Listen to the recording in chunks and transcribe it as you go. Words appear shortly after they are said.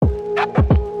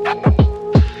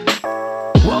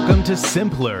to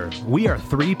Simpler. We are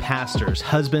three pastors,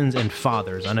 husbands, and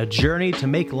fathers on a journey to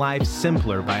make life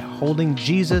simpler by holding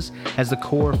Jesus as the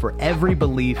core for every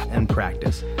belief and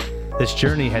practice. This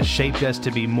journey has shaped us to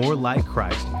be more like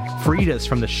Christ, freed us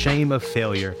from the shame of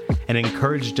failure, and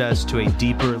encouraged us to a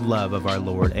deeper love of our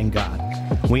Lord and God.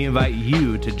 We invite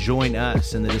you to join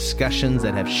us in the discussions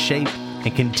that have shaped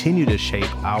and continue to shape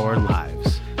our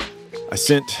lives. I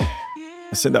sent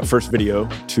that first video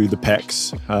to the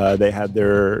Pecks. They had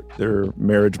their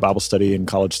marriage Bible study in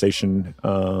College Station.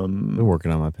 Been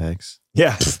working on my pecs.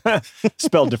 Yeah,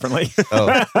 spelled differently.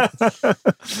 Oh.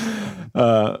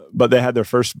 But they had their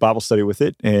first Bible study with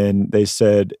it, and they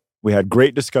said, we had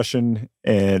great discussion,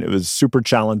 and it was super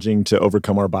challenging to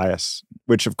overcome our bias,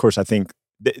 which, of course, I think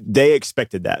they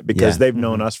expected that because they've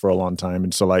known us for a long time.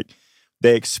 And so,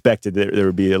 they expected that there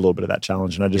would be a little bit of that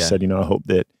challenge. And I just said, I hope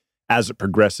that as it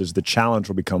progresses, the challenge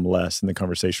will become less and the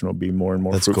conversation will be more and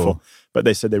more fruitful. Cool. But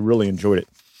they said they really enjoyed it.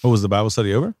 What was the Bible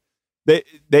study over?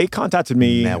 They contacted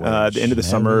me at the end of the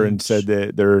summer and said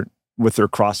that they're with their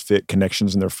CrossFit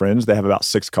connections and their friends. They have about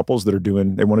 6 couples that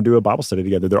they want to do a Bible study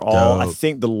together. They're all, I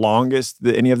think the longest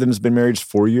that any of them has been married is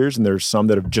 4 years, and there's some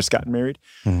that have just gotten married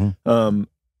a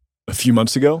few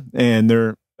months ago, and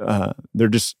they're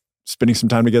just spending some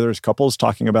time together as couples,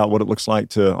 talking about what it looks like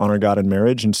to honor God in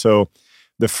marriage. And so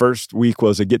the first week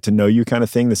was a get to know you kind of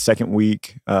thing. The second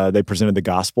week, they presented the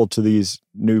gospel to these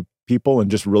new people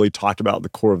and just really talked about the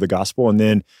core of the gospel. And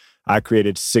then I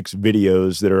created 6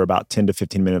 videos that are about 10 to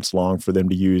 15 minutes long for them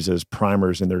to use as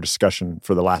primers in their discussion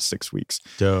for the last 6 weeks.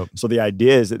 Dope. So the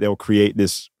idea is that they'll create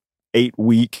this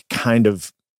 8-week kind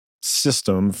of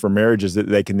system for marriages that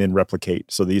they can then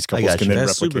replicate. So these couples can then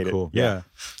That's replicate super cool. it. Yeah.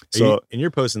 So and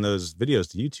you're posting those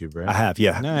videos to YouTube, right? I have,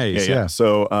 yeah. Nice. Yeah.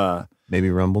 So maybe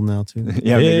Rumble now too.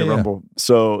 maybe Rumble.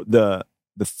 So the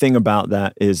thing about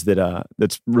that is that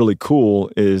that's really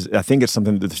cool is I think it's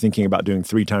something that they're thinking about doing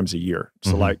 3 times a year.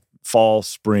 So like fall,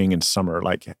 spring, and summer.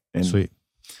 Sweet.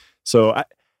 So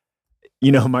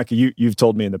Micah, you've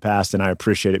told me in the past, and I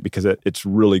appreciate it because it's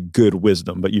really good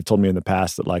wisdom, but you've told me in the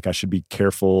past that I should be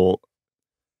careful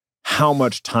how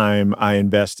much time I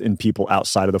invest in people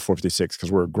outside of the 456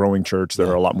 because we're a growing church. There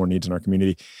are a lot more needs in our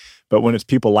community. But when it's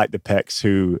people like the Pecks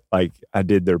who, I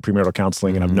did their premarital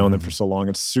counseling and I've known them for so long,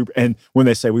 it's super. And when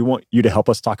they say, we want you to help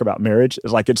us talk about marriage,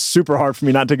 it's super hard for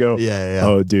me not to go,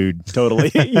 oh, dude,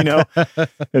 totally,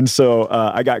 And so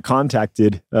I got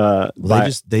contacted.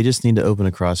 They just need to open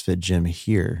a CrossFit gym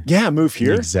here. Yeah, move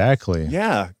here. Exactly.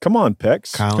 Yeah, come on,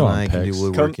 Pecks. Kyle and I can do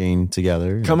woodworking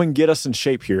together. Come and get us in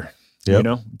shape here. Yep.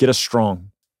 Get us strong.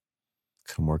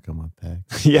 Come work on my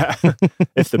pecs. Yeah,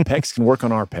 if the Pecks can work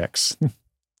on our pecs.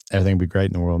 Everything would be great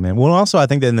in the world, man. Well, also, I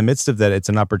think that in the midst of that, it's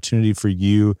an opportunity for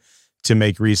you to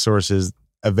make resources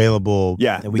available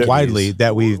widely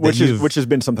which has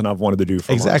been something I've wanted to do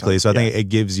for a long time. So I think it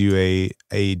gives you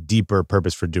a deeper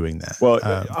purpose for doing that. Well,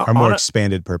 a more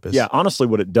expanded purpose. Yeah, honestly,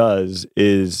 what it does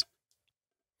is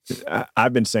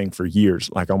I've been saying for years,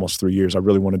 almost 3 years, I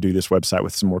really want to do this website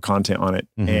with some more content on it.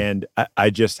 And I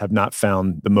just have not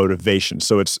found the motivation.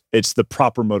 So it's the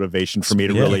proper motivation for me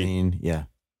to really. Yeah.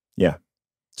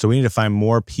 So we need to find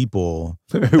more people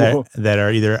that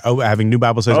are either having new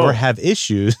Bible studies or have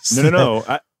issues. No.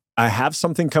 I have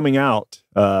something coming out,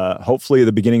 hopefully at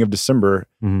the beginning of December.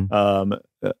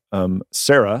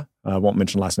 Sarah, I won't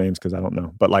mention last names because I don't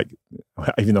know, but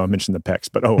even though I mentioned the Pecks,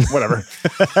 but whatever.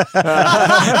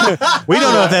 We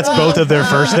don't know if that's both of their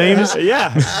first names.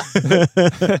 Yeah.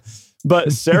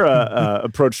 But Sarah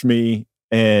approached me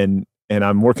and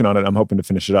I'm working on it. I'm hoping to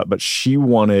finish it up. But she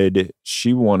wanted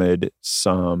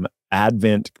some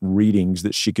Advent readings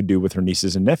that she could do with her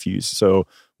nieces and nephews. So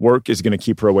work is going to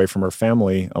keep her away from her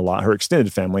family a lot, her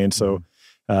extended family. And so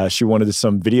she wanted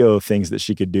some video things that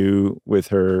she could do with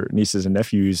her nieces and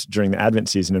nephews during the Advent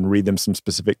season and read them some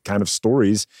specific kind of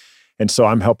stories. And so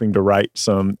I'm helping to write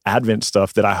some Advent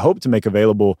stuff that I hope to make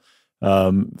available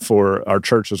for our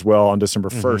church as well on December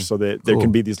 1st, so that there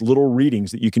can be these little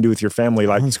readings that you can do with your family.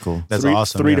 That's cool. That's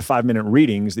awesome. 3 to 5 minute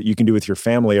readings that you can do with your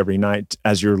family every night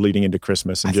as you're leading into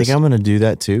Christmas. And I think I'm going to do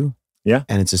that too. Yeah.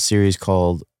 And it's a series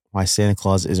called Why Santa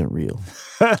Claus Isn't Real.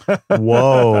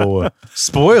 Whoa.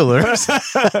 Spoilers.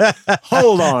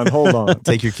 Hold on.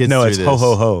 Take your kids No, through it's this. ho,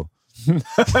 ho, ho.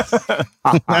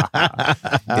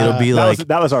 It'll be like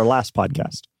that was our last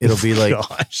podcast. It'll be like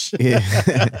Gosh.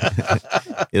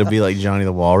 it'll be like Johnny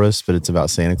the Walrus, but it's about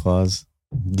Santa Claus.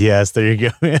 Yes, there you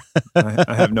go.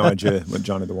 I have no idea what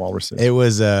Johnny the Walrus is. It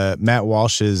was Matt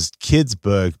Walsh's kids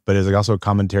book, but it's also a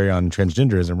commentary on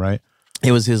transgenderism, right?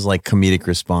 It was his comedic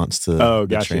response to the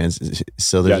gotcha. trans.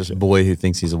 So there's this boy who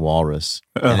thinks he's a walrus,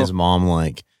 and his mom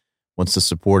wants to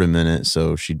support him in it.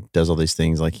 So she does all these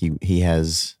things. Like he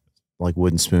has like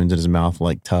wooden spoons in his mouth,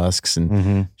 like tusks.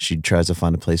 And she tries to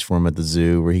find a place for him at the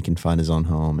zoo where he can find his own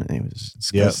home. And it was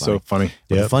so funny.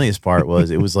 But the funniest part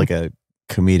was it was like a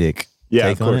comedic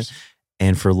take on it.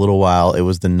 And for a little while, it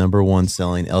was the #1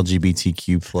 selling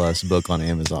LGBTQ plus book on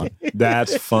Amazon.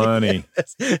 That's funny.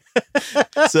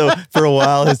 So for a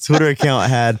while, his Twitter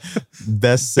account had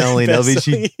best-selling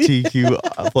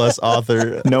LGBTQ plus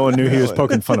author. No one knew he was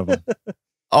poking fun of him.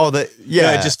 Oh, it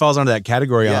just falls under that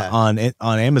category on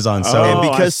Amazon. So and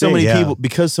because so many people,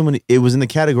 it was in the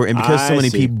category, and because so many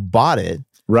people bought it,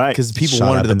 right? Because people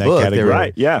wanted the book, category.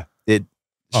 Right? Yeah.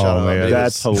 Man,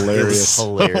 that's hilarious.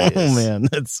 Hilarious. Oh man,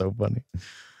 that's so funny.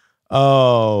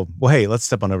 Oh, well, hey, let's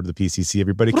step on over to the PCC,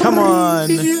 everybody. Come on.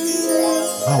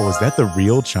 Oh, was that the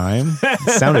real chime?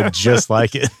 It sounded just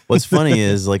like it. What's funny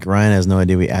is like Ryan has no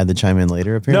idea we add the chime in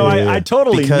later. Apparently. No, I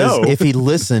totally because know. If he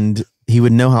listened, he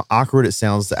would know how awkward it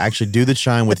sounds to actually do the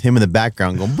chime with him in the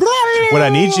background going. What I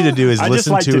need you to do is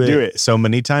listen to it so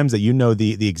many times that you know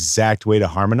the exact way to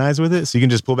harmonize with it. So you can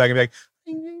just pull back and be like,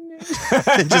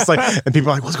 just like, and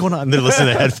people are like, what's going on? And they're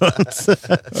listening to headphones.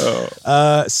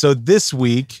 So this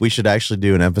week we should actually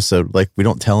do an episode. Like we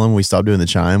don't tell him we stop doing the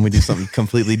chime. We do something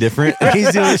completely different.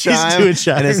 He's doing the chime,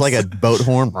 and it's like a boat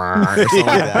horn or something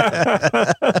like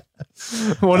that.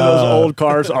 One of those old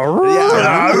cars.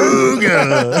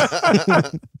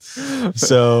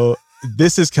 So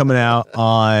this is coming out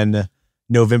on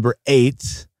November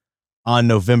 8th. On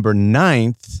November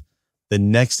 9th, the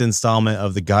next installment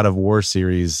of the God of War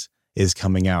series is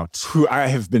coming out. I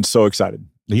have been so excited.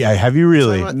 Yeah, have you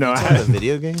really? No, I had a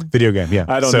video game. Video game, yeah.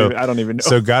 I don't even know.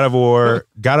 So God of War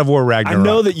Ragnarok. I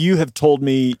know that you have told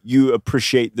me you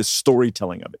appreciate the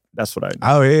storytelling of it. That's what I know.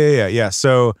 Oh yeah.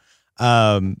 So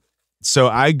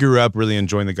I grew up really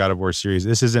enjoying the God of War series.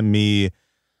 This isn't me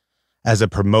as a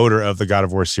promoter of the God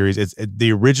of War series. It's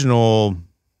the original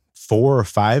 4 or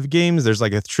 5 games. There's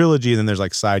like a trilogy, and then there's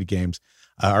like side games.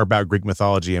 Are about Greek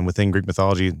mythology, and within Greek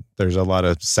mythology, there's a lot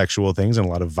of sexual things and a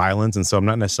lot of violence, and so I'm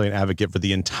not necessarily an advocate for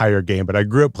the entire game, but I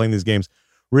grew up playing these games,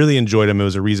 really enjoyed them. It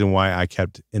was a reason why I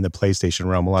kept in the PlayStation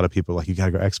realm. A lot of people are like, you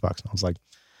gotta go Xbox, and I was like,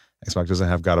 Xbox doesn't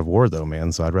have God of War though,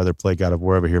 man, so I'd rather play God of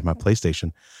War over here with my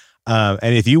PlayStation.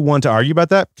 And if you want to argue about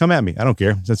that, come at me. I don't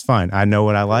care. That's fine. I know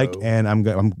what I like, and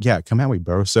come at me,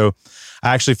 bro. So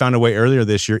I actually found a way earlier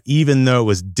this year, even though it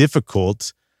was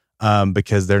difficult,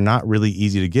 because they're not really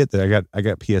easy to get. I got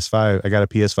PS5. I got a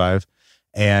PS5,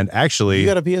 and actually, you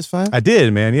got a PS5? I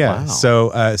did, man. Yeah.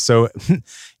 Wow. So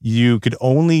you could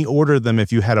only order them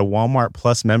if you had a Walmart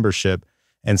Plus membership,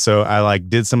 and so I like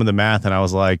did some of the math, and I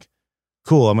was like,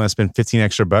 cool, I'm gonna spend $15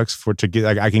 extra to get.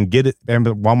 Like, I can get it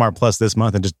Walmart Plus this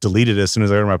month and just delete it as soon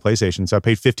as I order my PlayStation. So I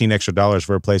paid $15 extra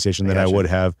for a PlayStation than I would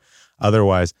have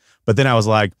otherwise. But then I was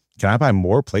like, can I buy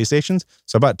more PlayStations?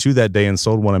 So I bought 2 that day and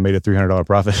sold one and made a $300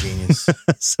 profit. Genius.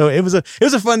 So it was a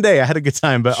fun day. I had a good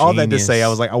time. But all that to say, I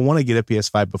was like, I want to get a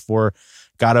PS5 before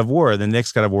God of War. The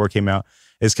next God of War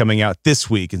is coming out this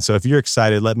week. And so if you're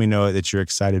excited, let me know that you're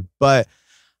excited. But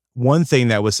one thing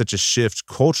that was such a shift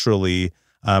culturally,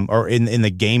 or in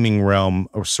the gaming realm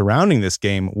or surrounding this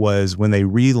game, was when they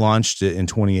relaunched it in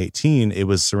 2018, it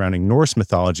was surrounding Norse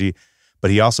mythology, but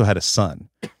he also had a son.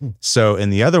 So in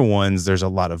the other ones, there's a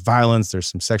lot of violence. There's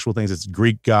some sexual things. It's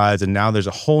Greek gods. And now there's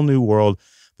a whole new world.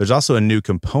 There's also a new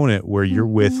component where you're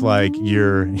with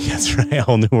that's right, a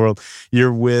whole new world.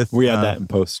 You're with. We had that in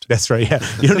post. That's right. Yeah.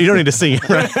 You don't need to sing it,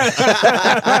 right?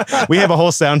 We have a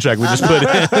whole soundtrack we just put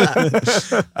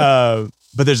in.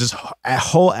 But there's this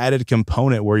whole added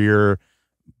component where you're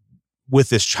with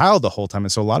this child the whole time.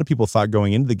 And so a lot of people thought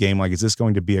going into the game, like, is this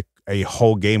going to be a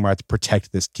whole game where I have to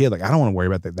protect this kid? Like, I don't want to worry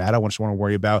about that. I just want to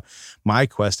worry about my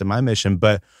quest and my mission.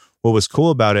 But what was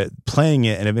cool about it, playing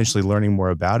it and eventually learning more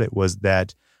about it, was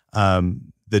that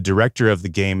the director of the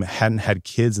game hadn't had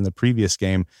kids in the previous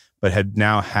game, but had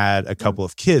now had a couple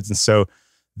of kids. And so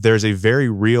there's a very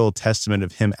real testament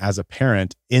of him as a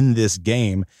parent in this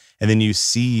game. And then you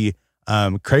see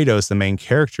Kratos, the main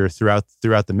character, throughout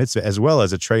the midst of it, as well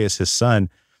as Atreus, his son,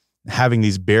 having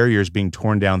these barriers being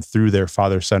torn down through their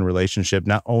father-son relationship,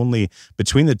 not only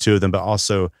between the two of them, but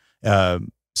also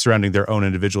surrounding their own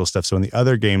individual stuff. So in the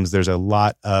other games, there's a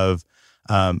lot of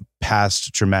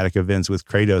past traumatic events with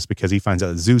Kratos because he finds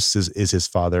out that Zeus is his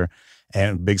father.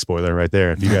 And big spoiler right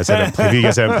there, if you guys haven't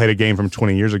played a game from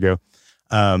 20 years ago.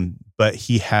 But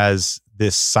he has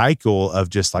this cycle of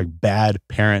just like bad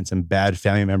parents and bad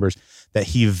family members that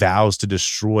he vows to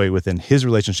destroy within his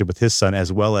relationship with his son,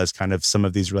 as well as kind of some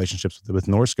of these relationships with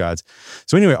Norse gods.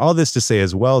 So anyway, all this to say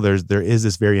as well, there is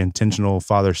this very intentional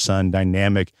father-son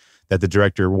dynamic that the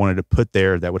director wanted to put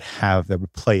there that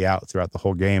would play out throughout the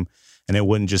whole game. And it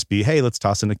wouldn't just be, hey, let's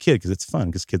toss in a kid because it's fun,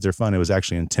 because kids are fun. It was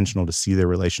actually intentional to see their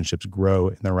relationships grow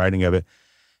in the writing of it.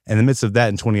 And in the midst of that,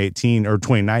 in 2018 or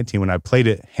 2019, when I played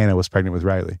it, Hannah was pregnant with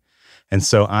Riley. And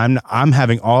so I'm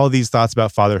having all these thoughts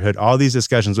about fatherhood, all these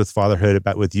discussions with fatherhood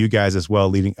with you guys as well,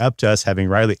 leading up to us having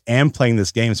Riley and playing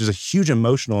this game. So there's a huge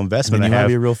emotional investment. And you might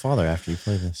be a real father after you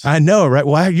play this. I know, right?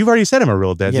 Well, you've already said I'm a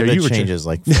real dad. Yeah, that changes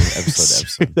like from episode to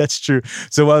episode. That's true.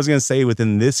 So what I was going to say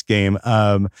within this game,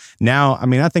 now, I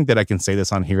mean, I think that I can say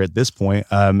this on here at this point.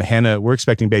 Hannah, we're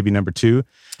expecting baby number 2.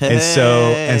 Hey.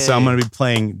 And so I'm going to be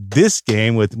playing this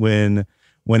game with when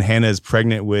Hannah is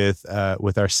pregnant with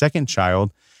our second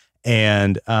child.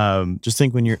 And just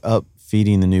think, when you're up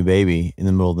feeding the new baby in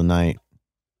the middle of the night,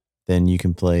 then you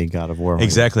can play God of War.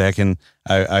 Exactly. I can.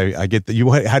 I get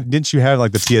that. Didn't you have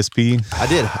like the PSP? I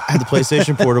did. I had the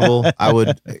PlayStation Portable. I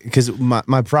would, because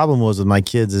my problem was with my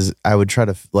kids is I would try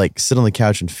to like sit on the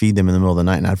couch and feed them in the middle of the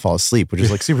night, and I'd fall asleep, which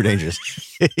is like super dangerous.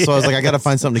 So I was like, I got to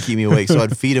find something to keep me awake. So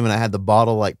I'd feed them, and I had the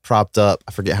bottle like propped up.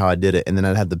 I forget how I did it, and then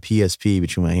I'd have the PSP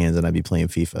between my hands, and I'd be playing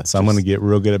FIFA. So I'm going to get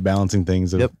real good at balancing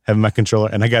things. Of having my controller,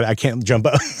 and I can't jump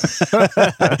up.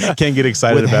 Can't get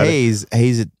excited about it.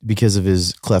 Hayes, because of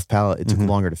his cleft palate, it took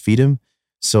longer to feed him.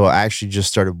 So I actually just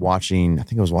started watching, I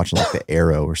think I was watching like The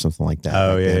Arrow or something like that.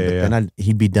 Oh, yeah. Then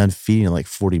he'd be done feeding in like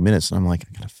 40 minutes. And I'm like,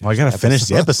 I got to finish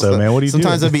the episode, man. What do you do?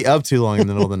 Sometimes I'd be up too long in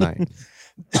the middle of the night.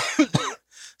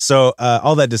 So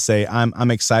all that to say,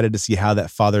 I'm excited to see how that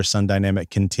father-son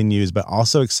dynamic continues, but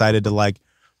also excited to like,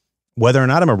 whether or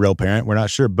not I'm a real parent, we're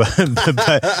not sure, but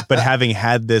having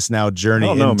had this now journey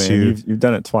into... man. You've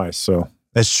done it twice, so...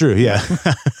 That's true, yeah.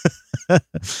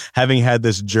 Having had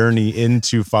this journey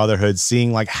into fatherhood,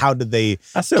 seeing like how did they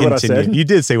continue. What I said. You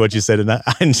did say what you said, and I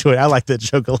enjoy it. I like that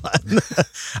joke a lot.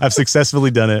 I've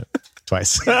successfully done it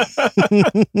twice.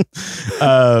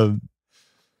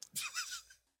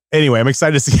 Anyway, I'm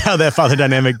excited to see how that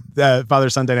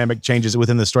father-son dynamic changes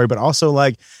within the story, but also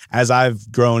like as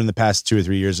I've grown in the past 2 or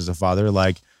 3 years as a father,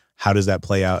 like how does that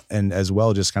play out? And as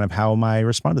well, just kind of how am I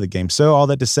respond to the game? So all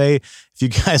that to say, if you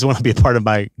guys want to be a part of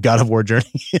my God of War journey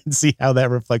and see how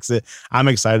that reflects it, I'm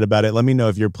excited about it. Let me know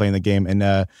if you're playing the game.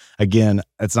 And again,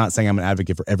 it's not saying I'm an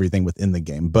advocate for everything within the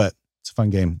game, but it's a fun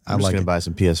game. I'm just going to buy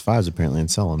some PS5s apparently and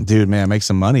sell them. Dude, man, make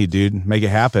some money, dude. Make it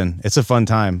happen. It's a fun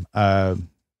time. Ryan,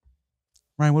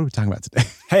 what are we talking about today?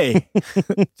 Hey,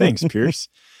 thanks, Pierce.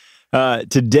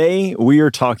 Today we are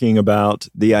talking about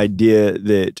the idea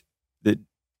that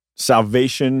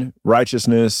salvation,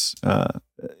 righteousness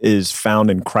is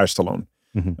found in Christ alone.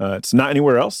 It's not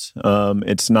anywhere else.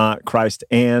 It's not Christ,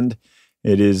 and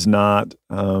it is not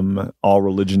all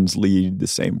religions lead the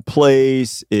same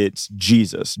place. It's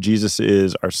Jesus. Jesus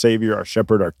is our Savior, our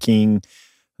Shepherd, our King,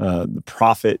 the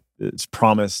prophet. It's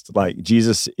promised. Like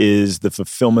Jesus is the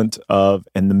fulfillment of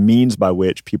and the means by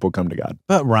which people come to God.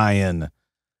 But Ryan,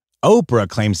 Oprah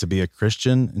claims to be a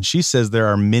Christian, and she says there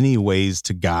are many ways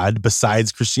to God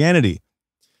besides Christianity.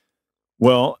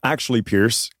 Well, actually,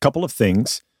 Pierce, a couple of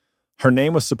things. Her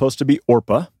name was supposed to be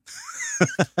Orpah.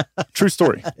 True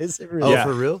story. Is it really? Yeah. Oh,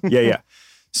 for real? Yeah.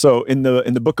 So in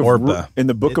the book of Orpah.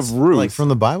 Of Ruth, like from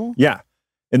the Bible? Yeah.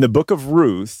 In the book of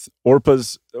Ruth, Orpah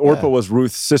was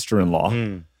Ruth's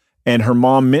sister-in-law, and her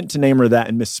mom meant to name her that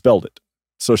and misspelled it.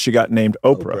 So she got named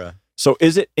Oprah. So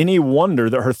is it any wonder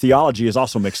that her theology is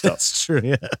also mixed up? That's true,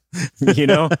 yeah. You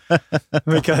know?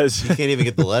 Because... You can't even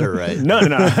get the letter right. No.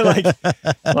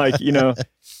 like, you know.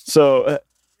 So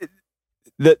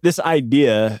this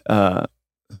idea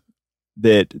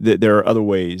that there are other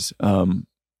ways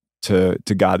to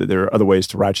God, that there are other ways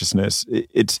to righteousness.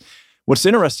 It's what's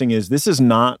interesting is this is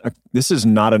not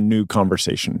a new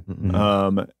conversation.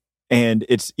 And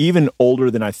it's even older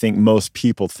than I think most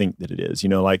people think that it is. You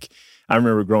know, like I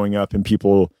remember growing up and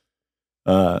people,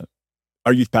 our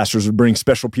youth pastors would bring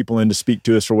special people in to speak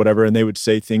to us or whatever, and they would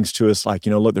say things to us like, you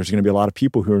know, look, there's going to be a lot of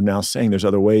people who are now saying there's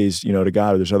other ways, you know, to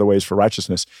God, or there's other ways for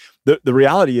righteousness. The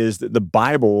reality is that the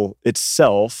Bible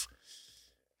itself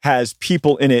has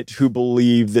people in it who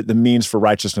believe that the means for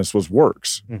righteousness was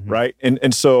works, right?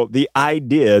 And so the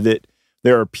idea that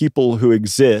there are people who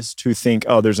exist who think,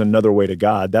 oh, there's another way to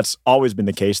God, that's always been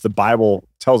the case. The Bible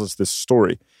tells us this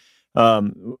story.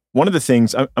 One of the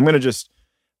things I'm going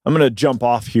to jump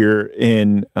off here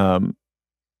in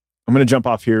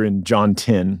John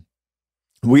 10.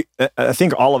 I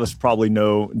think all of us probably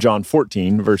know John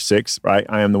 14, verse 6, right?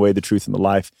 I am the way, the truth, and the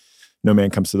life. No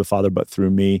man comes to the Father but through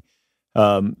me.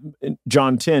 In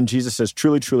John 10, Jesus says,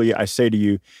 truly, truly, I say to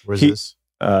you. Where's this?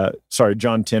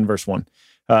 John 10, verse 1.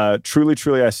 Truly,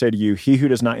 truly, I say to you, he who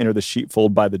does not enter the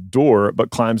sheepfold by the door,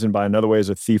 but climbs in by another way is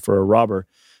a thief or a robber.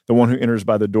 The one who enters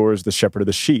by the door is the shepherd of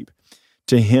the sheep.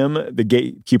 To him, the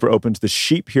gatekeeper opens. The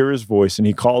sheep hear his voice, and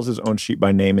he calls his own sheep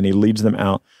by name, and he leads them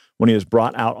out. When he has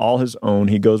brought out all his own,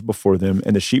 he goes before them,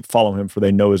 and the sheep follow him, for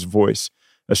they know his voice.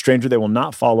 A stranger they will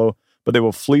not follow, but they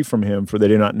will flee from him, for they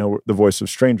do not know the voice of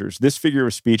strangers. This figure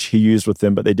of speech he used with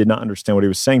them, but they did not understand what he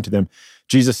was saying to them.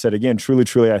 Jesus said again, truly,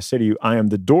 truly, I say to you, I am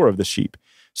the door of the sheep.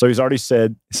 So he's already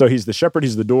said, so he's the shepherd,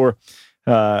 he's the door.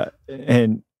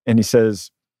 And he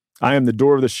says, I am the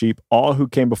door of the sheep. All who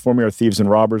came before me are thieves and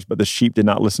robbers, but the sheep did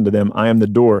not listen to them. I am the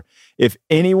door. If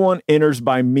anyone enters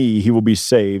by me, he will be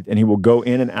saved, and he will go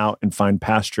in and out and find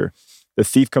pasture. The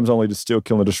thief comes only to steal,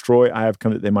 kill, and destroy. I have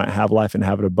come that they might have life and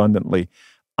have it abundantly.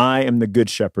 I am the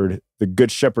good shepherd. The good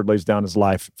shepherd lays down his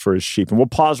life for his sheep. And we'll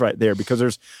pause right there because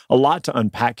there's a lot to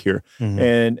unpack here.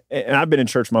 And I've been in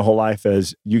church my whole life,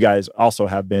 as you guys also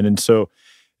have been. And so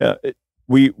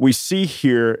we see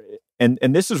here, and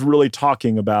this is really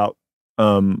talking about,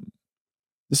 I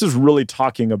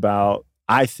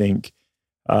think,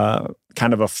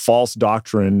 kind of a false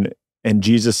doctrine, and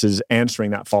Jesus is answering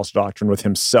that false doctrine with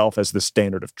himself as the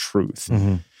standard of truth.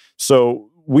 So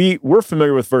we're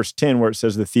familiar with verse 10 where it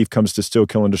says the thief comes to steal,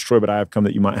 kill, and destroy, but I have come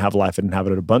that you might have life and have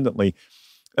it abundantly.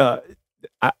 Our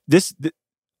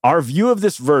view of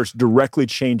this verse directly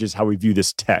changes how we view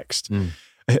this text.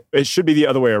 It should be the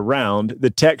other way around.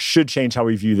 The text should change how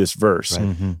we view this verse.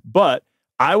 Right. But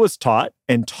I was taught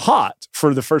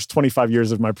for the first 25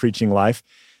 years of my preaching life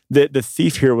that the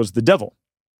thief here was the devil.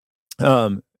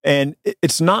 And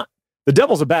it's not, the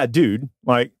devil's a bad dude.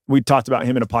 Like we talked about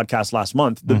him in a podcast last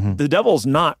month. The devil's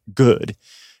not good.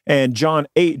 And John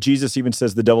 8, Jesus even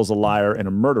says the devil's a liar and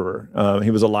a murderer.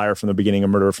 He was a liar from the beginning, a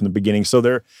murderer from the beginning. So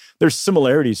there's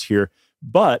similarities here.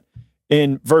 But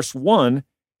in verse 1,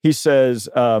 he says,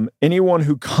 anybody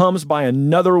who comes by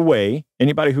another way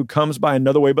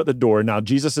but the door. Now,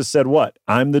 Jesus has said what?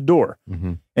 I'm the door.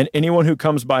 And anyone who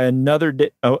comes by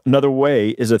another way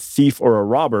is a thief or a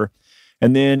robber.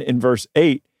 And then in verse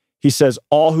 8, he says,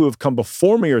 all who have come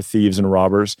before me are thieves and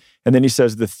robbers. And then he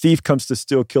says, the thief comes to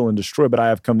steal, kill, and destroy, but I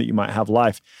have come that you might have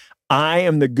life. I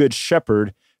am the good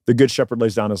shepherd. The good shepherd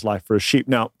lays down his life for his sheep.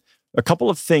 Now, a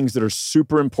couple of things that are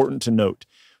super important to note.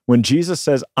 When Jesus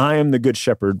says, I am the good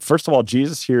shepherd, first of all,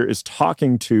 Jesus here is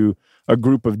talking to a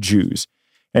group of Jews.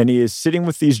 And he is sitting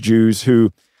with these Jews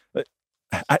who,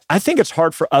 I think it's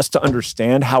hard for us to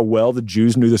understand how well the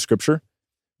Jews knew the scripture,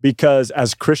 because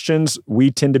as Christians, we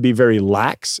tend to be very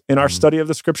lax in our study of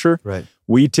the scripture. Right.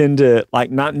 We tend to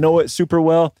not know it super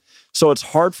well. So it's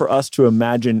hard for us to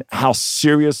imagine how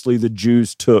seriously the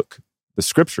Jews took the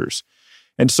scriptures.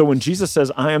 And so when Jesus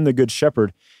says, I am the good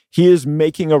shepherd, he is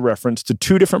making a reference to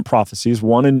two different prophecies,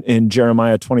 one in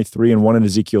Jeremiah 23 and one in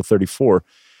Ezekiel 34.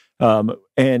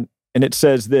 And it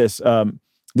says this,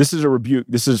 this is a rebuke.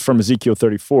 This is from Ezekiel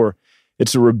 34.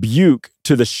 It's a rebuke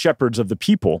to the shepherds of the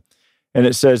people. And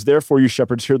it says, therefore, you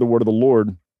shepherds, hear the word of the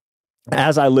Lord.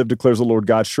 As I live, declares the Lord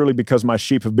God, surely because my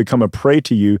sheep have become a prey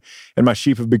to you, and my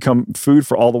sheep have become food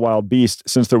for all the wild beasts,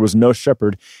 since there was no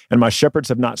shepherd, and my shepherds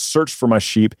have not searched for my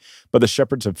sheep, but the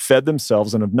shepherds have fed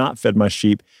themselves and have not fed my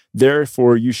sheep.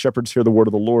 Therefore, you shepherds, hear the word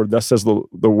of the Lord. Thus says the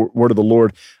word of the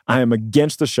Lord, I am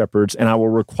against the shepherds, and I will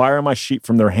require my sheep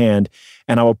from their hand,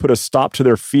 and I will put a stop to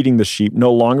their feeding the sheep.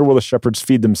 No longer will the shepherds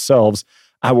feed themselves.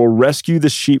 I will rescue the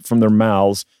sheep from their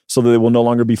mouths, so that they will no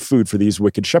longer be food for these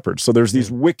wicked shepherds. So there's these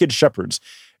wicked shepherds.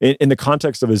 In the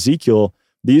context of Ezekiel,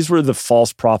 these were the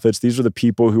false prophets. These were the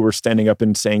people who were standing up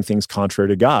and saying things contrary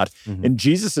to God. In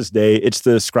Jesus' day, it's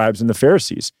the scribes and the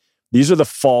Pharisees. These are the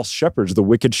false shepherds, the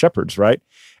wicked shepherds, right?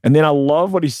 And then I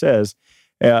love what he says,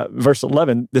 verse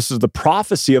 11, this is the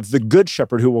prophecy of the good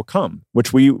shepherd who will come,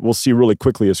 which we will see really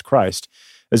quickly as Christ.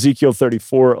 Ezekiel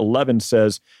 34:11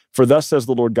 says, for thus says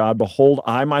the Lord God, behold,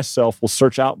 I myself will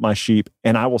search out my sheep,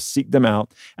 and I will seek them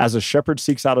out, as a shepherd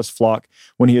seeks out his flock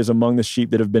when he is among the sheep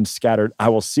that have been scattered. I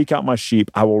will seek out my sheep.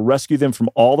 I will rescue them from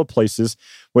all the places,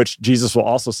 which Jesus will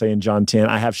also say in John 10,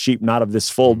 I have sheep not of this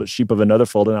fold, but sheep of another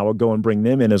fold, and I will go and bring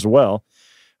them in as well.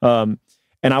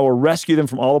 And I will rescue them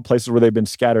from all the places where they've been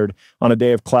scattered on a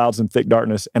day of clouds and thick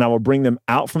darkness. And I will bring them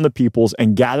out from the peoples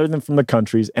and gather them from the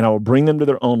countries, and I will bring them to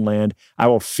their own land. I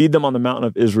will feed them on the mountain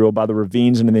of Israel by the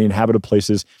ravines and in the inhabited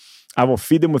places. I will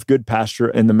feed them with good pasture,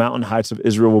 and the mountain heights of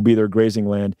Israel will be their grazing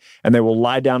land, and they will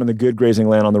lie down in the good grazing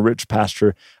land on the rich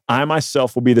pasture. I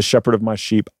myself will be the shepherd of my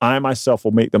sheep. I myself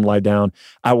will make them lie down.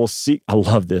 I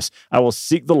love this. I will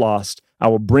seek the lost. I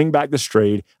will bring back the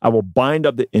strayed. I will bind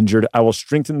up the injured. I will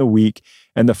strengthen the weak,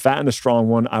 and the fat and the strong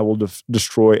one I will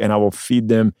destroy, and I will feed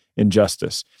them in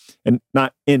justice. And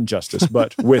not injustice,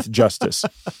 but with justice.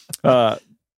 And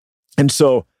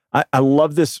so I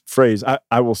love this phrase.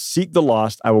 I will seek the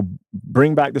lost. I will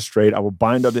bring back the strayed. I will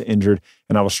bind up the injured,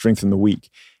 and I will strengthen the weak.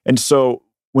 And so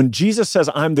when Jesus says,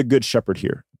 I'm the good shepherd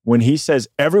here, when he says,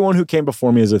 everyone who came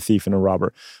before me is a thief and a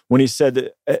robber, when he said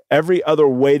that every other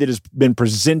way that has been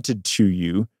presented to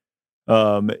you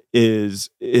is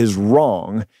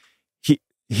wrong,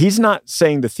 he's not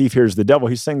saying the thief here is the devil.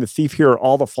 He's saying the thief here are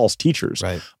all the false teachers,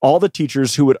 Right. all the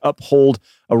teachers who would uphold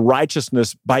a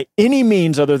righteousness by any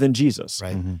means other than Jesus.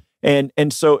 Right.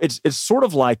 And so it's sort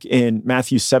of like in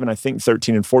Matthew 7, I think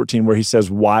 13 and 14, where he says,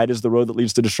 wide is the road that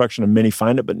leads to destruction and many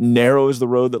find it, but narrow is the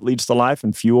road that leads to life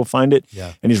and few will find it.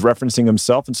 Yeah. And he's referencing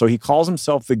himself. And so he calls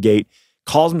himself the gate,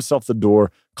 calls himself the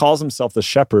door, calls himself the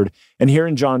shepherd. And here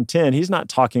in John 10, he's not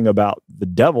talking about the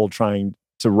devil trying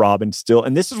to rob and steal.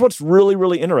 And this is what's really,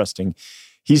 really interesting.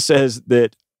 He says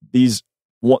that these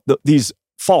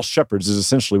false shepherds is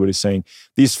essentially what he's saying.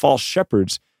 These false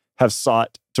shepherds have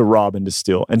sought to rob and to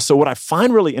steal. And so what I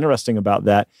find really interesting about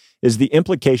that is the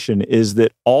implication is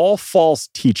that all false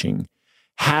teaching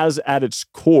has at its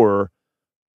core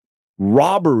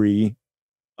robbery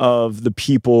of the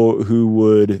people who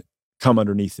would come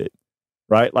underneath it,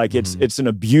 right? Like it's an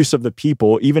abuse of the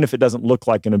people, even if it doesn't look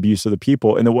like an abuse of the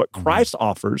people. And then what Christ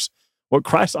offers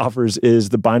is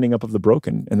the binding up of the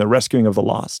broken and the rescuing of the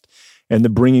lost and the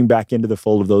bringing back into the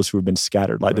fold of those who have been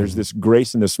scattered. Like there's this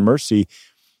grace and this mercy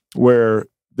where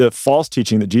the false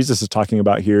teaching that Jesus is talking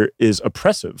about here is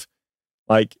oppressive.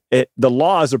 Like the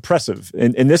law is oppressive.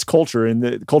 In this culture, in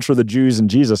the culture of the Jews and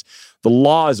Jesus, the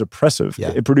law is oppressive.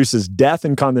 Yeah. It produces death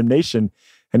and condemnation.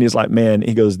 And he's like, man,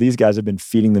 he goes, these guys have been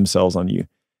feeding themselves on you.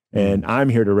 And I'm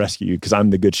here to rescue you because I'm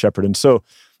the good shepherd. And so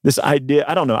this idea,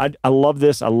 I don't know, I love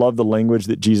this. I love the language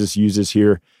that Jesus uses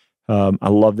here. I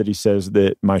love that he says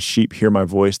that my sheep hear my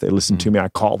voice. They listen to me. I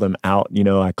call them out.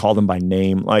 I call them by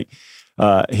name. Like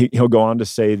he'll go on to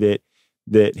say that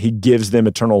he gives them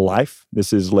eternal life.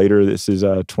 This is later. This is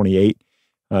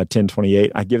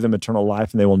 10:28. I give them eternal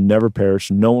life and they will never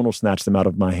perish. No one will snatch them out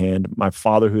of my hand. My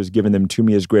Father who has given them to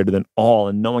me is greater than all,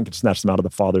 and no one can snatch them out of the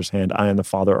Father's hand. I and the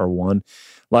Father are one.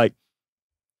 Like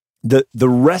the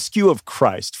rescue of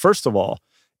Christ, first of all,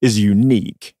 is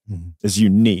unique. Is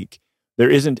unique. There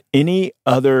isn't any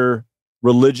other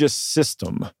religious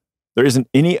system. There isn't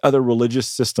any other religious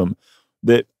system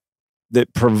that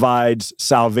provides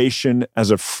salvation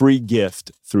as a free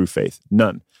gift through faith.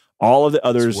 None. All of the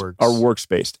others are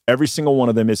works-based. Every single one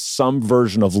of them is some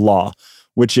version of law,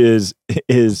 which is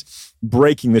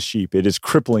breaking the sheep. It is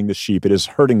crippling the sheep. It is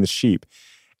hurting the sheep.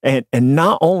 And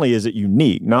not only is it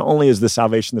unique, not only is the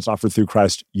salvation that's offered through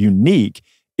Christ unique,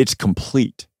 it's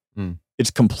complete. It's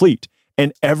complete.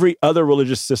 And every other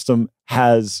religious system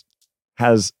has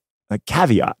a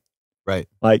caveat. Right.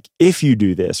 Like if you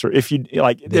do this, or if you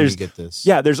like, Then there's you get this.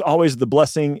 Yeah, there's always the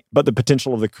blessing, but the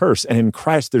potential of the curse. And in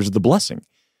Christ, there's the blessing.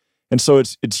 And so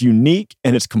it's unique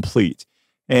and it's complete.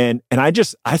 And I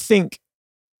think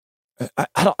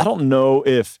I don't know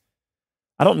if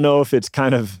it's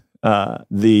kind of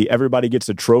the everybody gets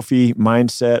a trophy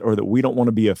mindset, or that we don't want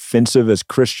to be offensive as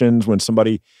Christians when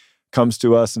somebody comes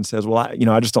to us and says, well,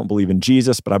 I just don't believe in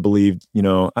Jesus, but I believe,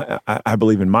 I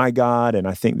believe in my God. And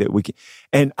I think that we can,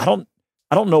 and I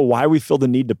don't know why we feel the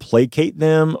need to placate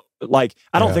them. Like,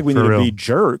 I don't think we need to be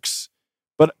jerks,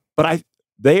 but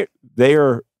they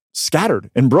are scattered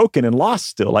and broken and lost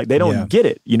still. Like they don't get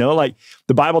it, like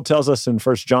the Bible tells us in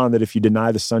 1 John that if you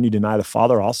deny the Son, you deny the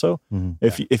Father also.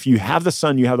 If you have the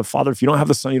Son, you have the Father. If you don't have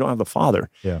the Son, you don't have the Father.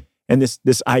 Yeah. And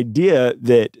this idea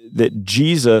that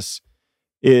Jesus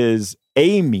is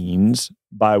a means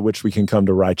by which we can come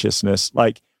to righteousness.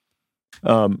 Like,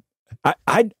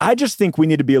 I just think we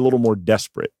need to be a little more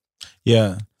desperate.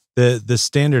 Yeah. The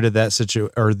standard of that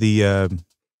situation, or the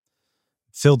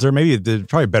filter, maybe there's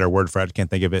probably a better word for it. I can't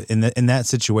think of it. In that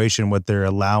situation, what they're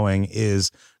allowing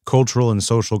is cultural and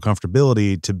social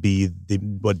comfortability to be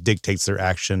what dictates their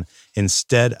action,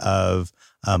 instead of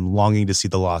longing to see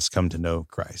the lost come to know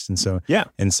Christ. And so,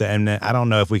 and I don't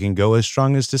know if we can go as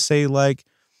strong as to say like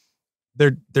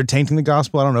they're tainting the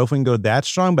gospel. I don't know if we can go that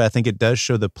strong, but I think it does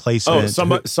show the placement.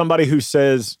 Oh, somebody who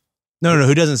says, no,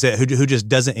 who doesn't say it, who just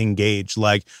doesn't engage,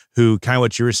 like who kind of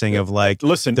what you were saying of like,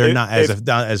 listen, they're not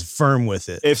as firm with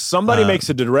it. If somebody makes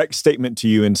a direct statement to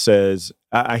you and says,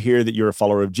 I hear that you're a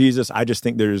follower of Jesus, I just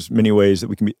think there's many ways that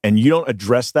we can be, and you don't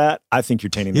address that, I think you're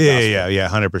tainting the gospel. Yeah,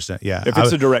 100%. Yeah. If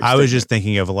it's a direct I was just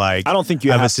thinking of like, I don't think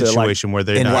you have a situation where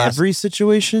they're in not. every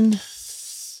situation.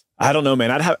 I don't know,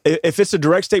 man. If it's a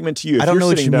direct statement to you. If I don't know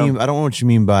what you down, mean. I don't know what you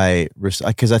mean by,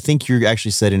 because I think you're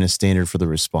actually setting a standard for the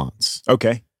response.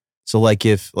 Okay. So like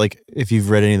if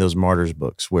you've read any of those martyrs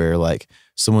books where like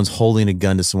someone's holding a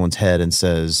gun to someone's head and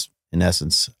says, in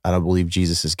essence, I don't believe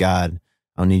Jesus is God.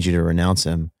 I don't need you to renounce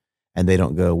him. And they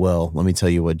don't go, well, let me tell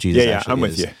you what Jesus actually I'm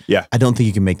is. with you. Yeah. I don't think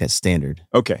you can make that standard.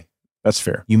 Okay. That's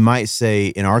fair. You might say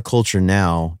in our culture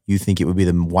now, you think it would be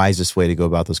the wisest way to go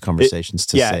about those conversations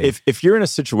say. If you're in a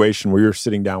situation where you're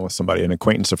sitting down with somebody, an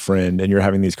acquaintance, a friend, and you're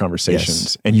having these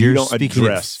conversations and you don't speaking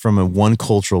address from a one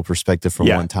cultural perspective from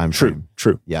one time frame.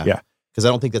 True. Yeah. Yeah. Because I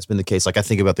don't think that's been the case. Like I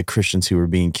think about the Christians who were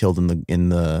being killed in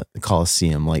the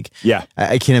Colosseum. Like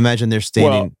I can't imagine they're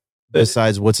standing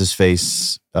besides what's his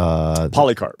face?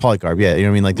 Polycarp. Yeah. You know what I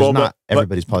mean? Like there's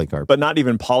everybody's Polycarp. But not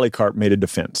even Polycarp made a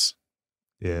defense.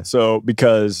 Yeah. So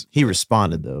because he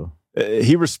responded though.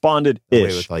 He responded-ish.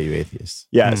 Away with all you atheists.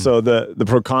 Yeah. So the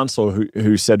proconsul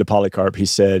who said to Polycarp, he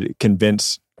said,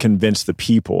 convince the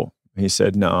people. He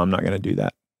said, no, I'm not going to do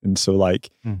that. And so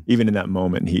even in that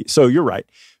moment, so you're right.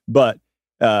 But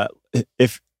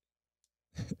if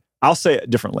I'll say it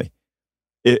differently,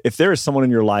 if there is someone in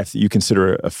your life that you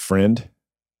consider a friend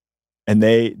and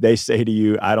they say to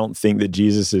you, I don't think that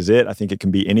Jesus is it. I think it can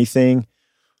be anything.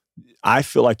 I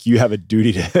feel like you have a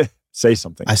duty to say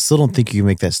something. I still don't think you can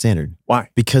make that standard. Why?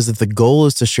 Because if the goal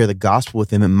is to share the gospel with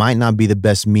them, it might not be the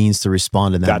best means to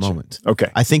respond in that moment. Okay.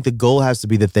 I think the goal has to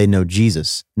be that they know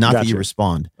Jesus, not that you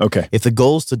respond. Okay. If the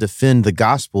goal is to defend the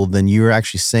gospel, then you're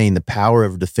actually saying the power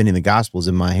of defending the gospel is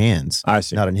in my hands. I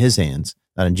see. Not in his hands,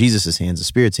 not in Jesus' hands, the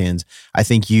Spirit's hands. I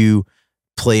think you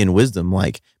play in wisdom.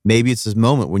 Like maybe it's this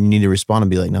moment when you need to respond and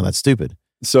be like, no, that's stupid.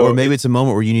 So, or maybe it's a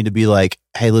moment where you need to be like,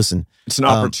 hey, listen. It's an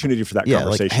opportunity for that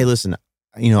conversation. Like, hey, listen,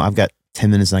 I've got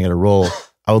 10 minutes and I got to roll.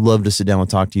 I would love to sit down and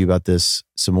talk to you about this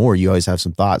some more. You always have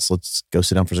some thoughts. Let's go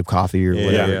sit down for some coffee or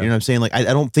whatever. Yeah. You know what I'm saying? Like, I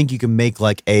don't think you can make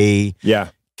like a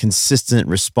consistent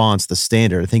response the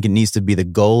standard. I think it needs to be the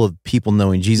goal of people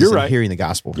knowing Jesus and hearing the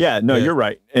gospel. Yeah, no, you're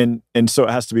right. And so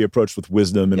it has to be approached with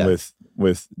wisdom and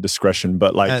with discretion.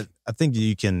 But like, I think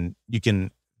you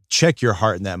can check your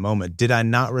heart in that moment. Did I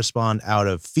not respond out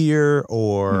of fear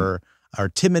or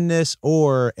timidness,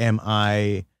 or am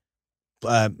I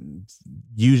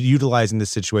utilizing this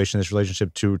situation, this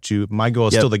relationship to my goal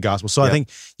is still the gospel? So I think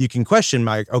you can question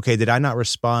okay, did I not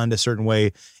respond a certain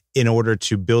way in order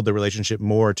to build the relationship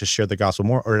more, to share the gospel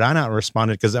more, or did I not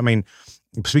respond? Because I mean,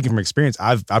 speaking from experience,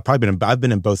 I've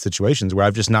been in both situations where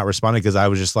I've just not responded because I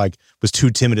was just was too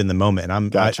timid in the moment,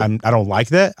 and I don't like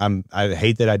that. I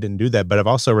hate that I didn't do that, but I've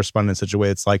also responded in such a way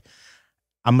it's like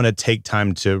I'm going to take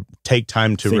time to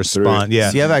respond. Through. Yeah,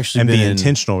 see, I've actually been be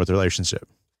intentional with the relationship.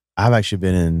 I've actually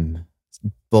been in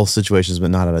both situations,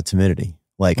 but not out of timidity.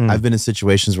 Like I've been in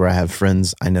situations where I have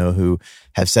friends I know who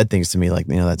have said things to me like,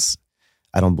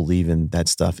 I don't believe in that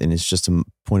stuff, and it's just a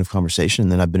point of conversation.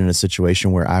 And then I've been in a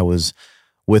situation where I was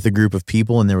with a group of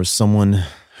people and there was someone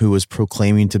who was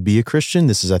proclaiming to be a Christian.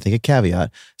 This is, I think, a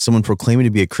caveat. Someone proclaiming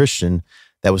to be a Christian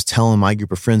that was telling my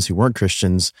group of friends who weren't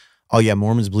Christians, oh yeah,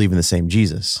 Mormons believe in the same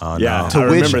Jesus. Oh, yeah, no. To I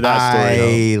which remember that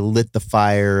story. I lit the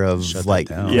fire of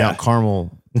Mount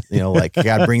Carmel. Like I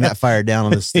gotta bring that fire down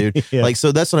on this dude. Like,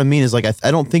 so that's what I mean is like,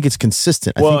 I don't think it's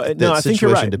consistent. I think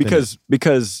you're right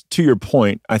because to your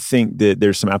point, I think that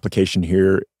there's some application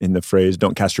here in the phrase,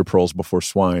 don't cast your pearls before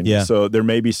swine. Yeah. So there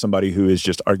may be somebody who is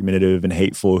just argumentative and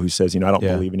hateful who says, I don't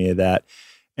believe any of that.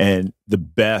 And the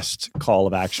best call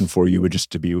of action for you would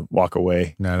just to be walk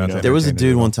away. There was a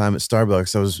dude one time at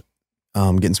Starbucks. I was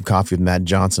getting some coffee with Matt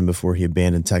Johnson before he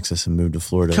abandoned Texas and moved to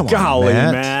Florida. Come on, golly,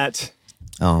 Matt.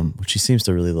 Which he seems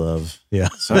to really love. Yeah,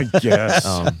 so I guess.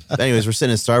 Anyways, we're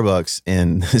sitting in Starbucks,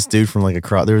 and this dude from like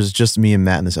across, there was just me and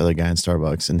Matt and this other guy in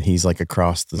Starbucks, and he's like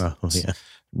across the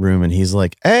room, and he's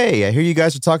like, "Hey, I hear you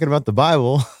guys are talking about the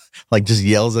Bible." Like just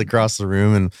yells across the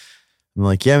room, and I'm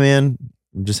like, "Yeah, man,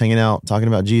 I'm just hanging out talking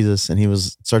about Jesus." And he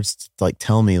starts to like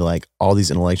tell me like all these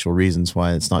intellectual reasons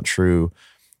why it's not true.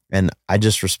 And I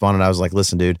just responded. I was like,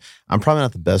 listen, dude, I'm probably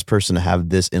not the best person to have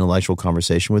this intellectual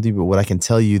conversation with you, but what I can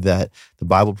tell you that the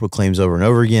Bible proclaims over and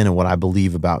over again, and what I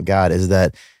believe about God is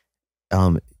that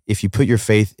if you put your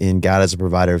faith in God as a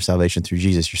provider of salvation through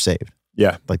Jesus, you're saved.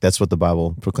 Yeah. Like that's what the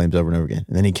Bible proclaims over and over again.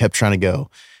 And then he kept trying to go.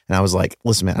 And I was like,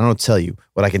 listen, man, I don't know what to tell you.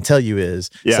 What I can tell you is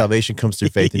salvation comes through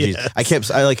faith in Jesus. I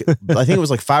think it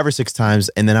was like 5 or 6 times.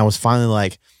 And then I was finally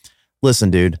like, listen,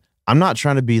 dude, I'm not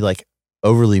trying to be like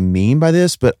overly mean by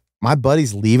this, but my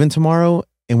buddy's leaving tomorrow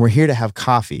and we're here to have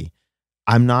coffee.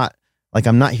 I'm not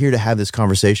here to have this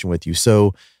conversation with you.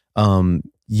 So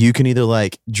you can either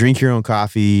like drink your own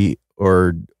coffee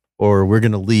or we're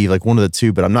going to leave, like one of the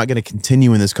two, but I'm not going to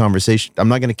continue in this conversation. I'm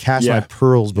not going to cast my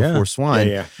pearls before swine.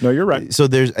 Yeah. No, you're right. So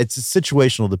it's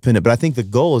situational dependent, but I think the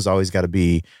goal has always got to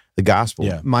be the gospel.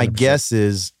 Yeah, my 100%. guess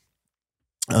is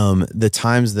the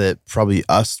times that probably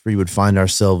us three would find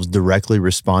ourselves directly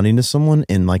responding to someone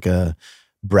in like a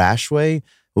brash way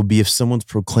would be if someone's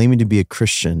proclaiming to be a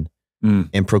Christian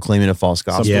and proclaiming a false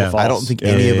gospel. Yeah. I don't think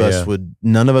any of us would,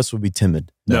 none of us would be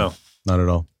timid. No. Not at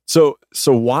all. So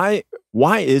why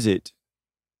is it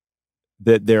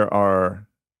that there are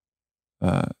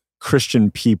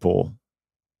Christian people?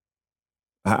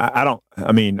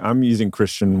 I'm using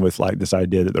Christian with like this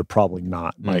idea that they're probably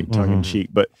not, like tongue in cheek,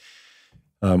 but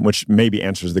which maybe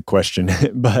answers the question.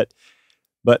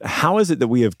 But how is it that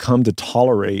we have come to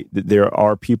tolerate that there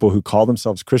are people who call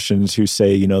themselves Christians who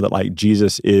say, that like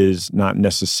Jesus is not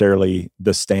necessarily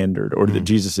the standard, or that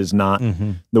Jesus is not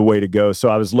the way to go? So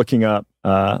I was looking up,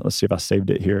 let's see if I saved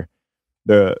it here,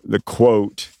 the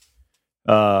quote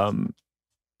From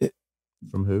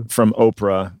who? from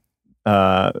Oprah.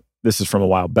 This is from a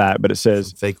while back, but it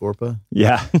says, Fake Orpah?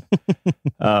 yeah.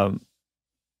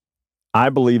 I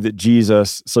believe that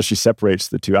Jesus, so she separates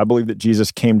the two. I believe that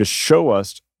Jesus came to show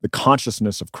us the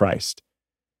consciousness of Christ,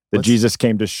 that Jesus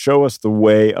came to show us the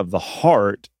way of the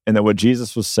heart, and that what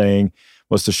Jesus was saying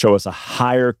was to show us a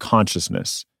higher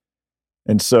consciousness.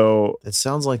 And so It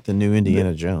sounds like the new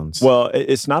Indiana Jones. well,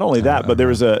 it's not only that, but there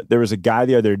was a guy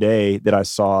the other day that I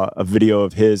saw a video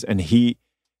of his, and he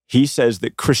says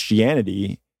that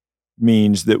Christianity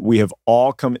means that we have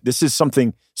all come. This is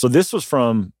something. So this was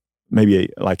from maybe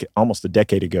like almost a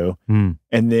decade ago, and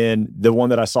then the one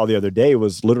that I saw the other day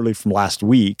was literally from last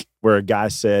week, where a guy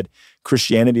said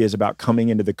Christianity is about coming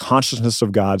into the consciousness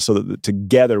of God, so that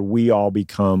together we all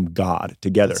become God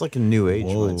together. It's like a new age.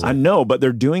 mindset. I know, but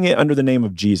they're doing it under the name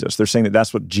of Jesus. They're saying that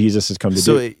that's what Jesus has come to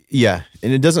do. Yeah,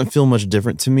 and it doesn't feel much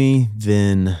different to me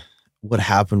than what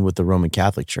happened with the Roman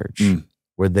Catholic Church,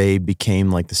 where they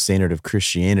became like the standard of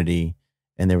Christianity,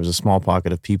 and there was a small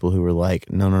pocket of people who were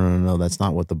like, no, that's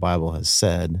not what the Bible has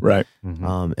said. Right.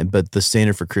 But the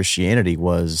standard for Christianity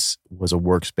was a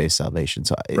works-based salvation.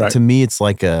 So Right. to me, it's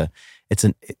like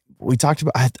we talked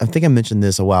about, I think I mentioned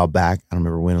this a while back, I don't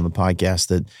remember when on the podcast,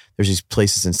 that there's these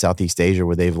places in Southeast Asia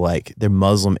where they're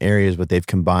Muslim areas, but they've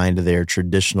combined their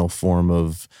traditional form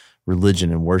of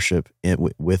religion and worship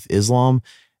with Islam.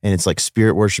 And it's like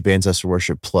spirit worship, ancestor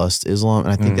worship plus Islam.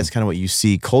 And I think that's kind of what you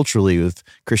see culturally with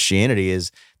Christianity is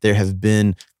there have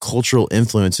been cultural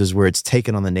influences where it's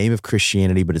taken on the name of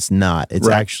Christianity, but it's not. It's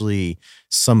actually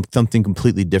something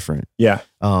completely different. Yeah.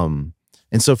 And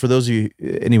so for those of you,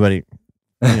 anybody,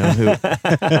 who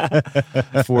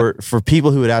for people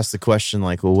who would ask the question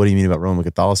like, well, what do you mean about Roman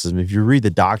Catholicism? If you read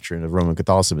the doctrine of Roman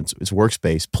Catholicism, it's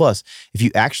works-based. Plus, if you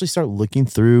actually start looking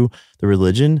through the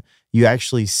religion, you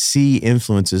actually see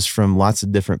influences from lots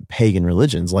of different pagan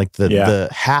religions, like the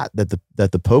hat that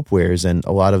the Pope wears and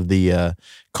a lot of the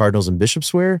cardinals and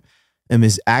bishops wear,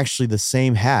 is actually the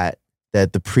same hat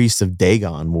that the priest of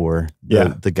Dagon wore,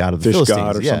 the god of the Fish Philistines.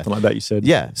 god or something like that, you said.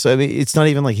 Yeah. So, I mean, it's not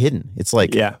even like hidden. It's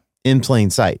like in plain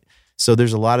sight. So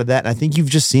there's a lot of that. And I think you've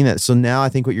just seen that. So now I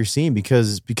think what you're seeing,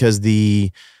 because the,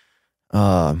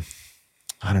 I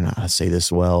don't know how to say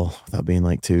this well without being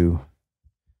like too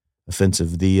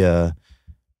offensive. The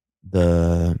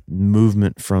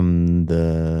movement from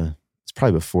it's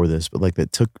probably before this, but like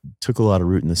that took a lot of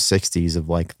root in the 60s of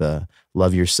like the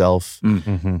love yourself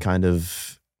kind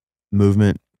of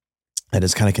movement that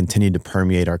has kind of continued to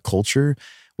permeate our culture,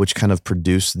 which kind of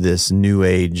produced this new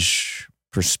age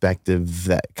perspective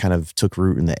that kind of took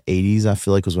root in the 80s, I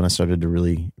feel like was when I started to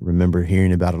really remember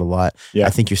hearing about it a lot. Yeah. I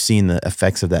think you're seeing the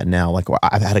effects of that now. Like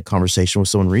I've had a conversation with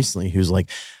someone recently who's like,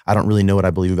 I don't really know what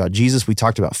I believe about Jesus. We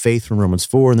talked about faith from Romans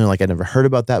 4 and they're like, I never heard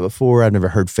about that before. I've never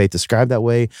heard faith described that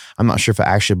way. I'm not sure if I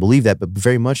actually believe that, but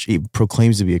very much he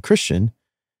proclaims to be a Christian.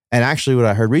 And actually what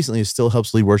I heard recently is still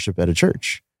helps lead worship at a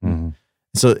church.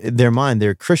 So in their mind,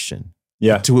 they're Christian.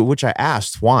 Yeah. To which I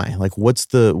asked why. Like, what's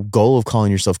the goal of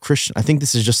calling yourself Christian? I think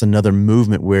this is just another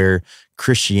movement where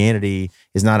Christianity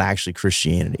is not actually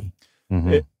Christianity.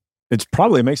 It's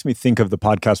probably, it makes me think of the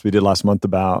podcast we did last month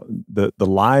about the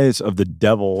lies of the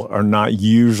devil are not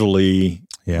usually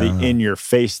the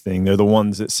in-your-face thing. They're the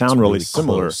ones that sound really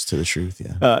similar close to the truth.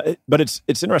 Yeah. But it's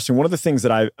interesting. One of the things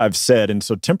that I've said, and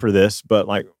so temper this, but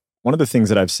like one of the things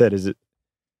that I've said is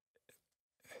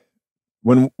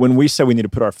when we say we need to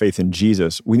put our faith in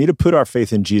Jesus, we need to put our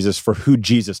faith in Jesus for who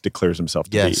Jesus declares himself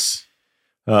to be.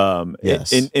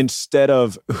 Yes. Instead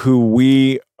of who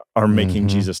we are making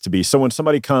Jesus to be. So when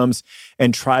somebody comes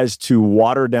and tries to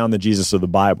water down the Jesus of the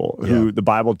Bible, who the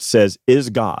Bible says is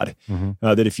God,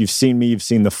 that if you've seen me, you've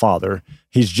seen the Father.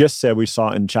 He's just said, we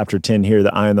saw in chapter 10 here,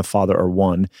 that I and the Father are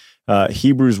one.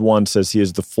 Hebrews 1 says he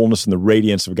is the fullness and the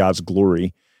radiance of God's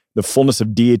glory. The fullness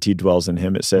of deity dwells in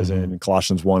him, it says in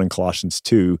Colossians 1 and Colossians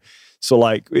 2. So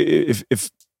like,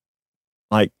 if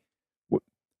like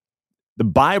the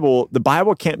Bible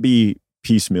can't be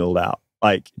piecemealed out.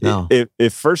 Like No.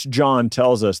 if First John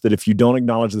tells us that if you don't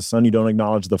acknowledge the Son, you don't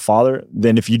acknowledge the Father,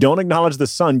 then if you don't acknowledge the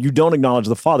Son, you don't acknowledge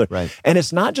the Father. Right. And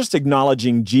it's not just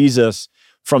acknowledging Jesus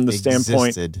from the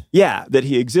standpoint, that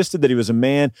he existed, that he was a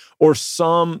man, or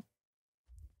some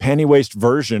panty waist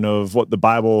version of what the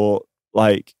Bible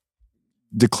like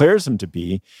declares him to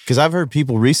be. Because I've heard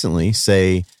people recently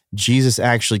say Jesus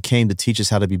actually came to teach us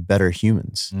how to be better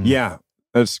humans. Yeah,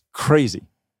 that's crazy.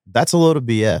 That's a load of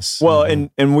BS. Well,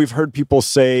 and we've heard people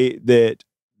say that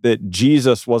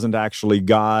Jesus wasn't actually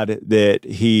God, that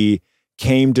he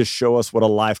came to show us what a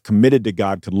life committed to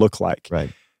God could look like.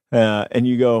 Right. And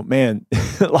you go, man,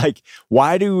 like,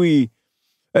 why do we?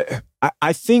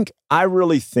 I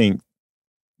really think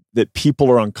that people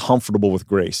are uncomfortable with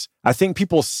grace. I think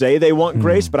people say they want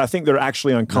grace, but I think they're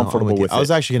actually uncomfortable with it. I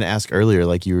was actually going to ask earlier,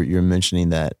 like you're mentioning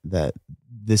that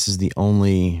this is the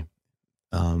only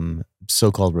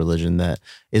so-called religion that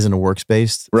isn't a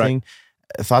works-based thing.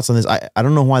 Thoughts on this? I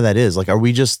don't know why that is. Like, are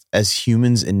we just as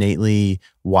humans innately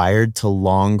wired to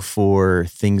long for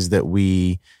things that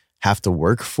we have to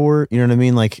work for? You know what I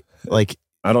mean? Like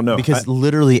I don't know, because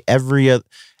literally every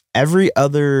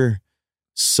other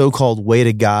so-called way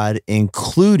to God,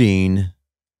 including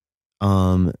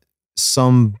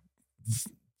some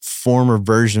form or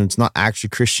version. It's not actually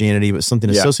Christianity, but something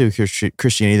associated with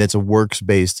Christianity that's a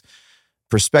works-based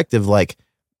perspective. Like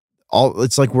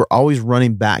it's like we're always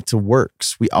running back to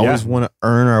works. We always want to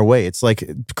earn our way. It's like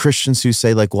Christians who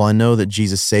say, like, well, I know that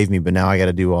Jesus saved me, but now I got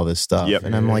to do all this stuff.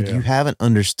 And I'm like, you haven't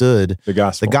understood the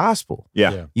gospel.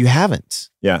 Yeah. You haven't.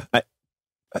 Yeah.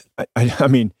 I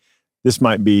mean, this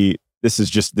is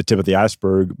just the tip of the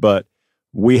iceberg, but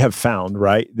we have found,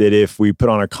 right, that if we put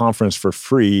on a conference for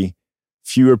free,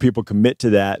 fewer people commit to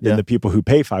that than the people who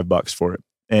pay $5 for it.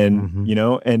 And, you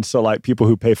know, and so like people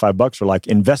who pay $5 are like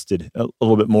invested a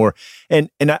little bit more. And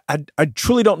I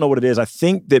truly don't know what it is. I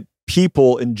think that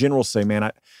people in general say,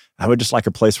 man, I would just like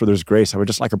a place where there's grace. I would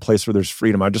just like a place where there's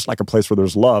freedom. I would just like a place where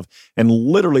there's love. And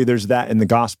literally there's that in the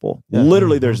gospel. Yeah.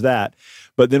 Literally there's that.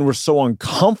 But then we're so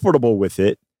uncomfortable with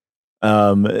it.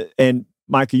 And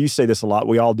Micah, you say this a lot.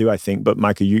 We all do, I think. But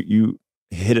Micah, you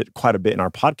hit it quite a bit in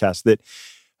our podcast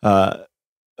that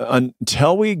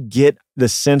until we get the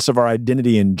sense of our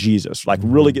identity in Jesus, like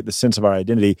really get the sense of our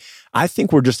identity, I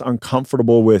think we're just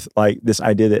uncomfortable with like this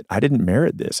idea that I didn't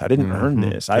merit this. I didn't earn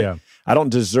this. I don't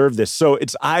deserve this. So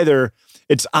it's either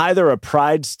a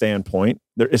pride standpoint.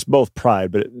 It's both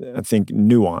pride, but I think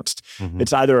nuanced.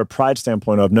 It's either a pride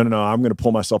standpoint of, no, I'm going to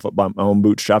pull myself up by my own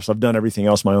bootstraps. I've done everything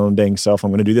else my own dang self.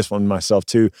 I'm going to do this one myself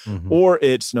too. Or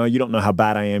it's, no, you don't know how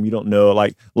bad I am. You don't know,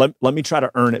 like, let me try to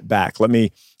earn it back.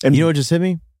 And you know what just hit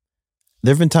me?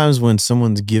 There have been times when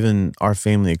someone's given our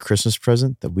family a Christmas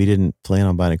present that we didn't plan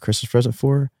on buying a Christmas present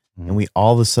for. And we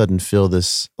all of a sudden feel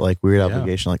this like weird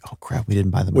obligation, like, oh crap, we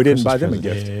didn't buy them a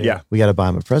gift. Yeah. We got to buy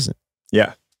them a present.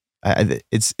 Yeah.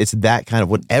 It's that kind of,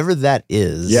 whatever that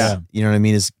is, you know what I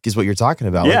mean, is what you're talking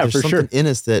about. Yeah, like, there's something in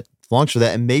us that longs for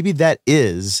that. And maybe that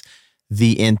is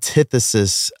the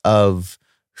antithesis of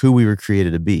who we were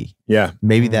created to be. Yeah.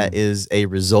 Maybe that is a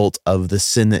result of the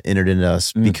sin that entered into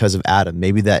us because of Adam.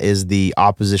 Maybe that is the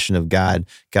opposition of God.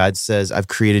 God says, I've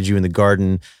created you in the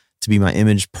garden to be my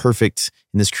image, perfect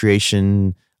in this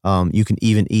creation. You can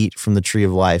even eat from the tree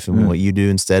of life. And what you do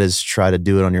instead is try to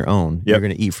do it on your own. You're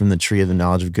going to eat from the tree of the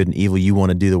knowledge of good and evil. You want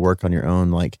to do the work on your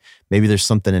own. Like maybe there's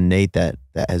something innate that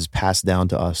has passed down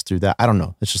to us through that. I don't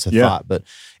know. It's just a thought, but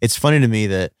it's funny to me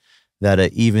that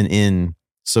even in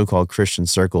so-called Christian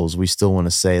circles, we still want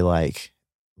to say like,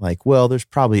 well, there's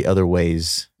probably other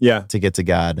ways to get to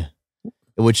God,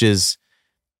 which is,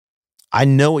 I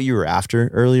know what you were after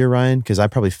earlier, Ryan, because I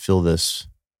probably feel this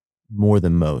more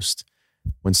than most.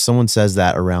 When someone says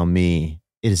that around me,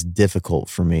 it is difficult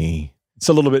for me. It's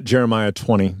a little bit Jeremiah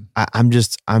 20. I'm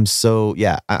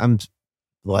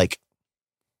like,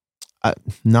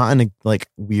 not in a like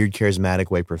weird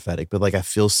charismatic way prophetic, but like I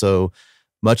feel so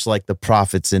much like the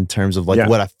prophets in terms of like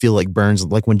what I feel like burns.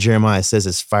 Like when Jeremiah says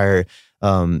his fire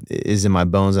is in my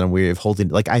bones and I'm weary of holding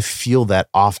it. Like I feel that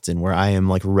often where I am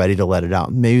like ready to let it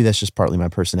out. Maybe that's just partly my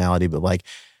personality, but like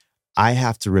I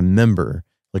have to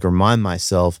remind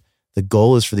myself the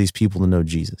goal is for these people to know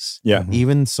Jesus. Yeah.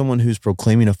 Even someone who's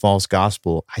proclaiming a false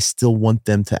gospel, I still want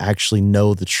them to actually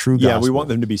know the true gospel. Yeah, we want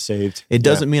them to be saved. It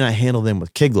doesn't mean I handle them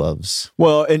with kid gloves.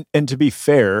 Well, and to be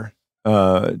fair,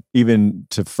 even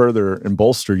to further and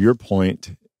bolster your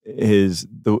point, is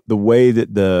the way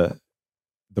that the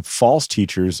false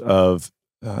teachers of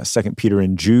 2 Peter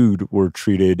and Jude were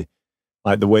treated.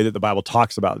 Like the way that the Bible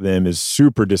talks about them is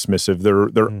super dismissive.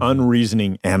 They're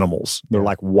unreasoning animals. They're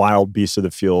like wild beasts of the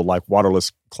field, like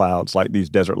waterless clouds, like these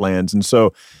desert lands. And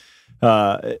so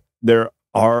there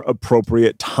are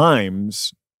appropriate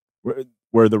times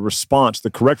where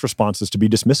the correct response is to be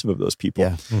dismissive of those people.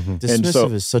 Yeah.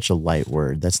 Dismissive is such a light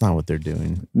word. That's not what they're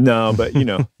doing. No, but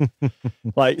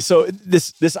like, so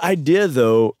this idea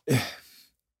though,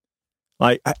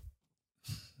 like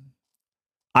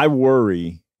I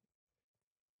worry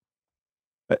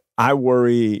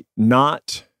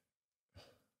not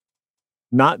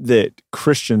that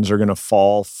Christians are going to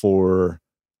fall for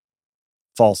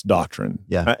false doctrine.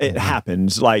 Yeah. It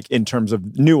happens, like, in terms of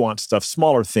nuanced stuff,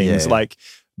 smaller things, like,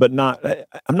 but not,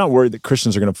 I'm not worried that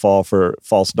Christians are going to fall for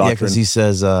false doctrine. Yeah, because he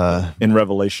says, in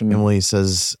Revelation. And when he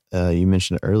says, you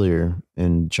mentioned it earlier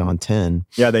in John 10.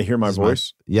 Yeah, they hear my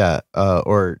voice.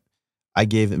 Or I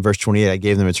gave, in verse 28, I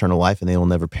gave them eternal life and they will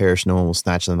never perish. No one will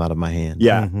snatch them out of my hand.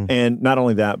 Yeah. And not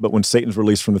only that, but when Satan's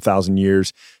released from the 1,000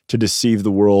 years to deceive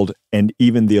the world and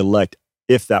even the elect,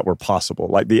 if that were possible.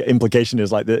 Like, the implication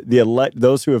is, like, the elect,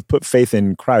 those who have put faith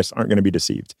in Christ aren't going to be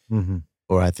deceived.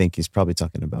 Or I think he's probably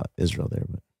talking about Israel there.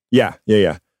 But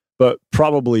Yeah. But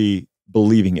probably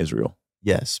believing Israel.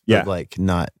 Yes. But like,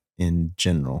 not in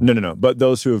general. No. But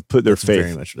those who have put their faith.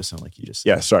 Very much what it sounded like you just said.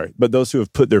 Yeah, sorry. But those who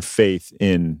have put their faith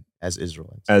in. As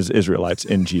Israelites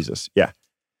in Jesus. Yeah.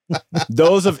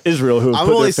 Those of Israel who have I'm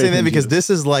put only their faith saying that in because Jesus.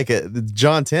 this is like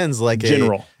John 10's like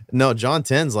general. John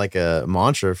 10's like a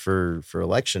mantra for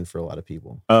election for a lot of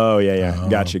people. Oh, yeah. Oh.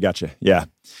 Gotcha. Yeah.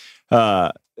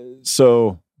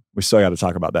 So we still got to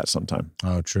talk about that sometime.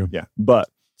 Oh, true. Yeah. But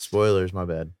spoilers, my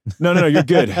bad. No, you're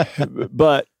good.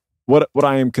 But what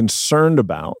I am concerned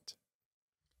about,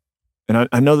 and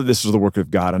I know that this is the work of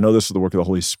God. I know this is the work of the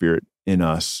Holy Spirit in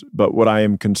us. But what I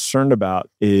am concerned about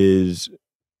is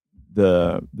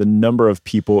the number of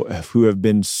people who have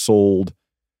been sold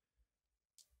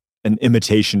an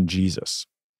imitation Jesus,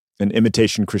 an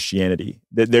imitation Christianity.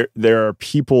 That there are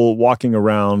people walking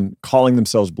around calling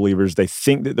themselves believers. They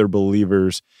think that they're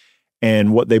believers,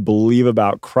 and what they believe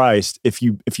about Christ, if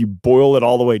you boil it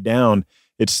all the way down,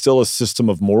 it's still a system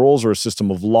of morals or a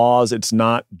system of laws. It's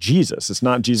not Jesus. It's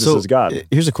not Jesus as God.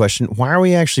 Here's a question: why are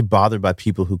we actually bothered by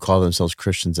people who call themselves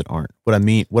Christians that aren't? What I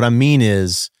mean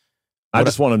is, I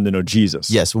just want them to know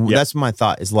Jesus. Yes, that's my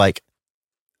thought. Is like,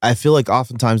 I feel like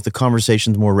oftentimes the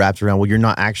conversation's more wrapped around, well, you're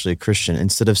not actually a Christian,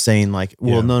 instead of saying like,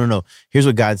 well, no. Here's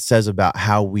what God says about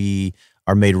how we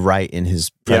are made right in His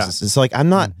presence. It's like, I'm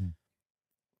not.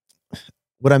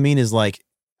 What I mean is, like,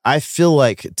 I feel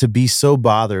like to be so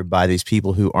bothered by these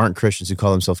people who aren't Christians, who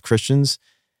call themselves Christians,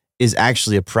 is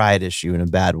actually a pride issue in a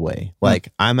bad way.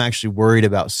 Like, I'm actually worried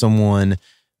about someone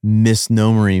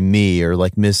misnomering me or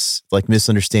like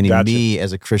misunderstanding me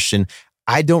as a Christian.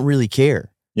 I don't really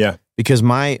care. Yeah. Because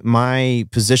my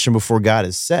position before God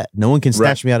is set. No one can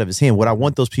snatch me out of His hand. What I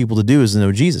want those people to do is to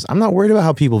know Jesus. I'm not worried about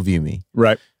how people view me.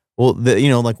 Right. Well,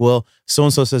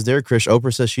 so-and-so says they're a Christian.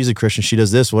 Oprah says she's a Christian. She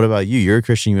does this. What about you? You're a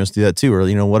Christian. You must do that too. Or,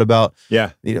 what about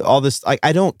all this?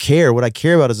 I don't care. What I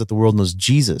care about is that the world knows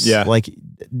Jesus. Yeah.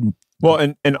 Well,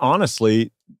 and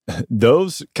honestly,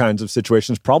 those kinds of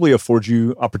situations probably afford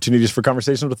you opportunities for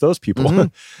conversations with those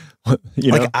people.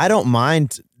 I don't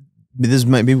mind. This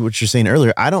might be what you're saying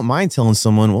earlier. I don't mind telling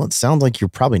someone, well, it sounds like you're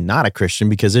probably not a Christian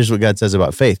because here's what God says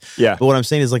about faith. Yeah. But what I'm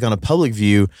saying is, like, on a public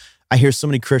view, I hear so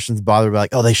many Christians bother about,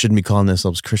 like, oh, they shouldn't be calling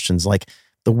themselves Christians. Like,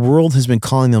 the world has been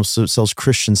calling themselves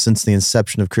Christians since the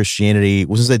inception of Christianity.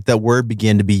 Since that word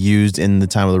began to be used in the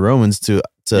time of the Romans to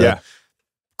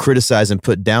criticize and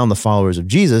put down the followers of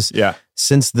Jesus. Yeah.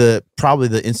 Since probably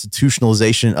the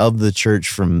institutionalization of the church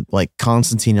from like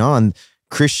Constantine on,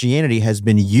 Christianity has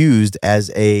been used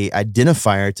as a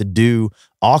identifier to do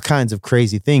all kinds of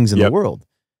crazy things in the world.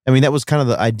 I mean, that was kind of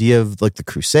the idea of like the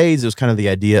Crusades. It was kind of the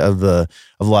idea of a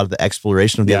lot of the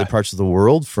exploration of the other parts of the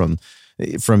world from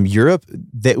Europe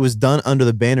that was done under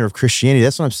the banner of Christianity.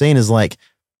 That's what I'm saying is, like,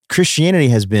 Christianity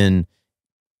has been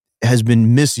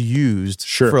misused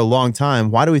for a long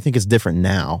time. Why do we think it's different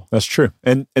now? That's true.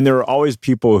 And there are always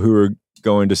people who are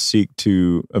going to seek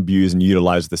to abuse and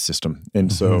utilize the system.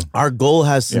 And so our goal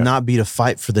has to not be to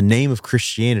fight for the name of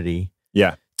Christianity.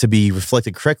 Yeah. To be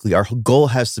reflected correctly. Our goal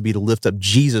has to be to lift up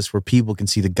Jesus where people can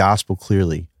see the gospel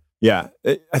clearly. Yeah.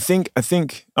 I think,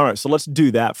 all right, so let's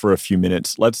do that for a few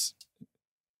minutes.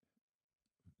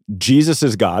 Jesus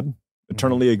is God,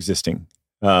 eternally existing,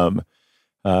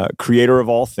 creator of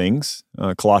all things.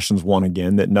 Colossians 1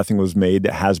 again, that nothing was made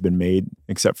that has been made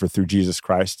except for through Jesus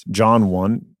Christ. John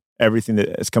 1, everything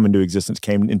that has come into existence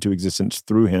came into existence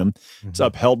through Him. It's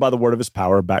upheld by the word of His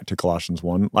power, back to Colossians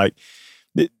 1. Like,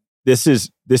 this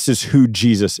is who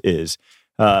Jesus is.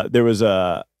 There was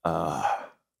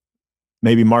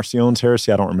maybe Marcion's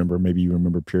heresy. I don't remember. Maybe you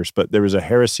remember, Pierce. But there was a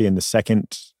heresy in the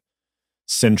 2nd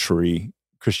century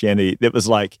Christianity that was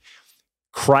like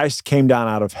Christ came down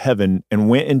out of heaven and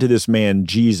went into this man,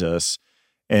 Jesus,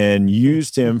 and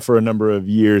used him for a number of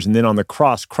years. And then on the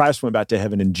cross, Christ went back to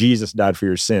heaven and Jesus died for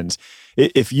your sins.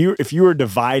 If you were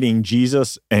dividing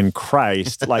Jesus and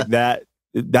Christ like that,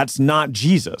 that's not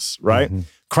Jesus, right? Mm-hmm.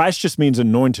 Christ just means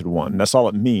anointed one. That's all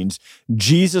it means.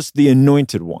 Jesus, the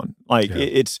anointed one. Like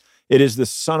it is the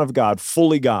Son of God,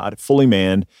 fully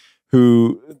man,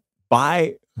 who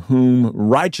by whom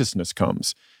righteousness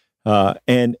comes.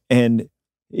 And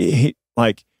he,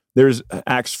 like, there's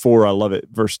Acts 4, I love it.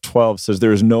 Verse 12 says,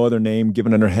 there is no other name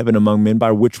given under heaven among men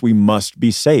by which we must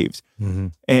be saved. Mm-hmm.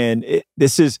 And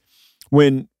this is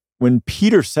when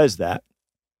Peter says that,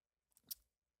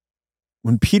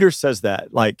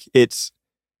 like it's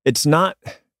not,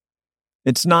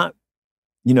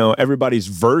 everybody's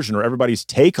version or everybody's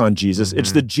take on Jesus. Mm-hmm.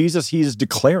 It's the Jesus he is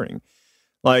declaring.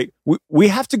 Like we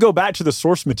have to go back to the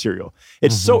source material.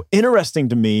 It's so interesting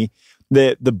to me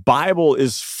that the Bible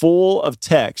is full of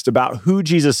text about who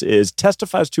Jesus is,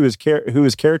 testifies to who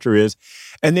his character is,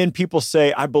 and then people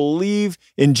say, I believe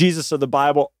in Jesus of the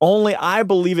Bible, only I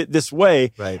believe it this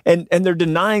way. Right. And they're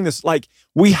denying this. Like,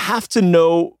 we have to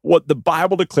know what the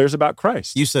Bible declares about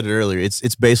Christ. You said it earlier.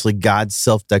 It's basically God's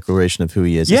self-declaration of who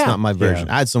he is. It's not my version.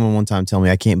 I had someone one time tell me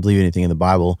I can't believe anything in the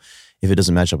Bible if it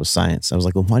doesn't match up with science. I was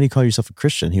like, well, why do you call yourself a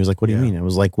Christian? He was like, what do you mean? I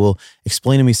was like, well,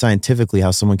 explain to me scientifically how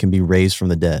someone can be raised from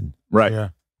the dead. Right. Yeah.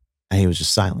 And he was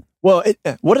just silent. Well,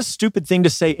 what a stupid thing to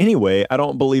say anyway. I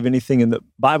don't believe anything in the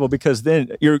Bible, because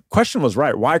then your question was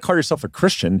right. Why call yourself a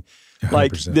Christian? 100%.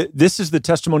 Like this is the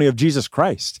testimony of Jesus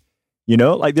Christ.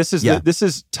 Like this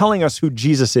is telling us who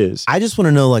Jesus is. I just want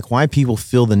to know, like, why people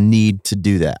feel the need to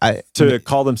do that. To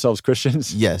call themselves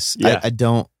Christians? Yes. Yeah. I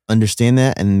don't understand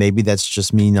that, and maybe that's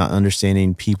just me not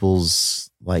understanding people's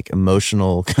like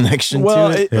emotional connection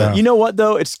to it. You know what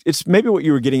though? It's maybe what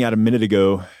you were getting at a minute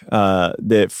ago,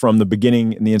 that from the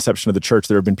beginning and the inception of the church,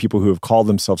 there have been people who have called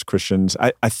themselves Christians.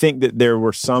 I think that there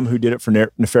were some who did it for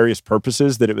nefarious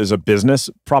purposes, that it was a business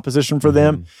proposition for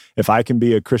them. If I can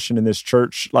be a Christian in this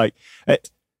church, like,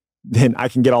 then I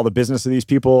can get all the business of these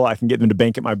people. I can get them to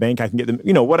bank at my bank. I can get them,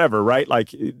 whatever, right?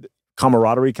 Like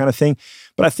camaraderie kind of thing.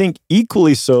 But I think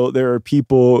equally so, there are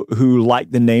people who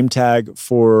like the name tag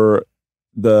for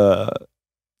the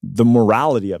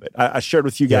morality of it. I shared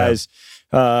with you guys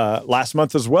last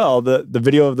month as well, the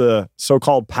video of the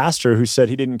so-called pastor who said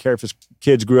he didn't care if his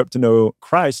kids grew up to know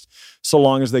Christ so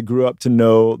long as they grew up to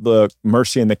know the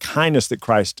mercy and the kindness that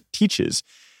Christ teaches.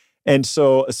 And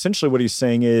so essentially what he's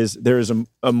saying is there is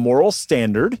a moral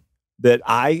standard that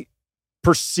I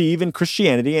perceive in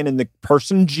Christianity and in the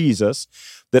person Jesus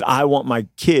that I want my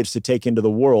kids to take into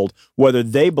the world, whether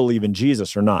they believe in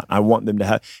Jesus or not. I want them to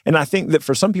have, and I think that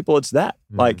for some people it's that.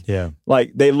 Like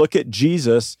they look at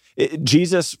Jesus.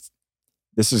 Jesus,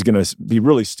 this is going to be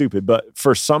really stupid, but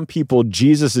for some people,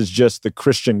 Jesus is just the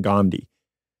Christian Gandhi,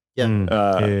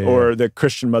 or the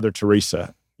Christian Mother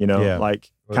Teresa.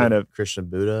 Like or kind of Christian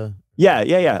Buddha.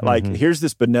 Yeah. Like, here's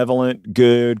this benevolent,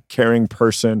 good, caring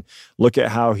person. Look at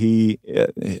how he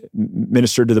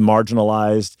ministered to the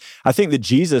marginalized. I think that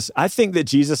Jesus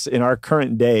in our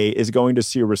current day is going to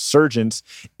see a resurgence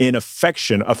in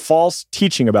affection, a false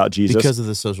teaching about Jesus. Because of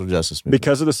the social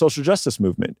justice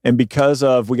movement. And because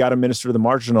of, we got to minister to the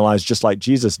marginalized just like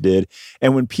Jesus did.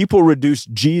 And when people reduce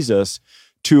Jesus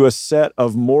to a set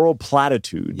of moral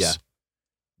platitudes,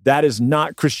 that is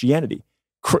not Christianity.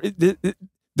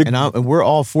 And we're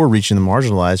all for reaching the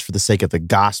marginalized for the sake of the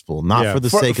gospel, not for the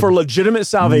sake of legitimate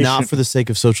salvation, not for the sake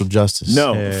of social justice.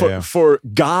 No, for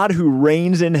God who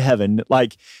reigns in heaven.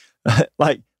 Like,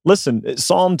 listen,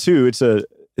 Psalm 2. It's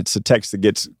a text that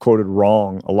gets quoted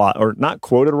wrong a lot, or not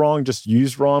quoted wrong, just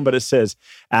used wrong. But it says,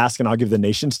 "Ask and I'll give the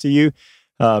nations to you,"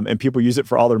 and people use it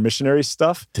for all their missionary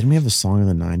stuff. Didn't we have a song in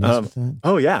the 90s with that?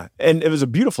 Oh yeah, and it was a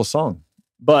beautiful song,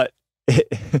 but.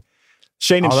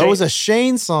 Shane and Shane. That was a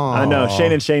Shane song. I know.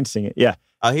 Shane and Shane sing it. Yeah.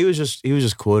 He was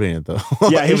just quoting it though.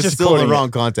 Yeah, he was just still in the wrong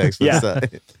context.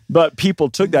 But people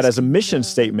took that as a mission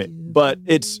statement. But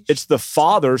it's the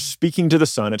Father speaking to the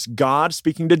Son. It's God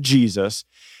speaking to Jesus.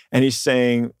 And he's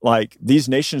saying, like, these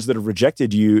nations that have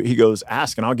rejected you, he goes,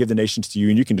 ask and I'll give the nations to you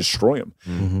and you can destroy them.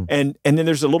 Mm-hmm. And then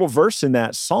there's a little verse in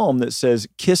that psalm that says,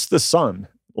 kiss the Son.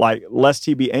 Like, lest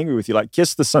he be angry with you, like,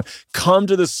 kiss the Son, come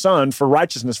to the Son for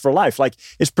righteousness, for life. Like,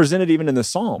 it's presented even in the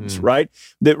Psalms, right?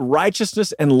 That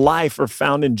righteousness and life are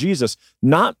found in Jesus,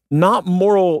 not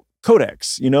moral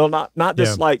codex, not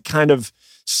this like kind of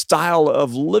style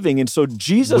of living. And so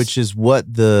Jesus, which is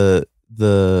what the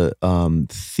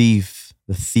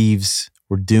thieves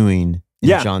were doing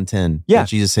in John 10. Yeah.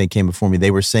 Jesus saying, came before me.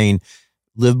 They were saying,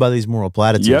 live by these moral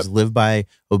platitudes, Yep. live by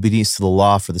obedience to the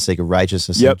law for the sake of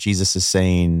righteousness. Yep. And Jesus is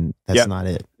saying that's Yep. not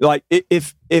it. Like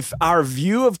if our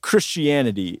view of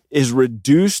Christianity is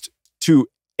reduced to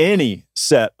any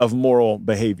set of moral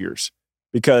behaviors,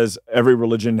 because every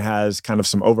religion has kind of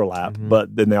some overlap, Mhm.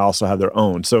 but then they also have their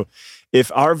own. So if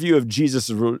our view of Jesus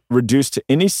is reduced to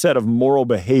any set of moral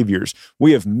behaviors,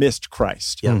 we have missed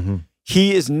Christ. Yeah. Mm-hmm.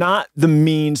 He is not the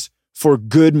means for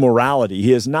good morality.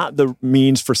 He is not the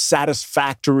means for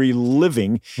satisfactory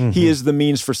living. He is the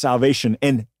means for salvation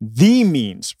and the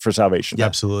means for salvation. Yeah,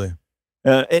 absolutely.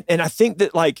 And I think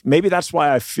that like maybe that's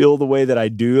why I feel the way that I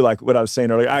do. Like what I was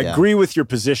saying earlier, I Yeah. agree with your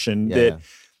position Yeah, that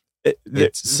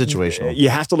It's situational. You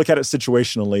have to look at it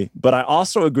situationally. But I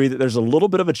also agree that there's a little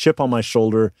bit of a chip on my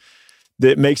shoulder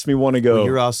that makes me want to go. Well,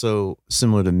 you're also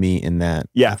similar to me in that.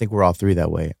 Yeah. I think we're all three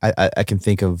that way. I can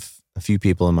think of a few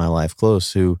people in my life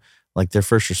close who, like, their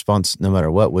first response, no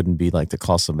matter what, wouldn't be like to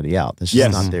call somebody out. That's just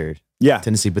Yes. not their yeah.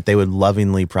 tendency. But they would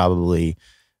lovingly probably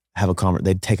have a conversation.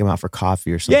 They'd take them out for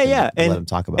coffee or something. Yeah. And let them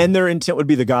talk about And it. their intent would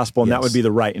be the gospel, and that Yes. would be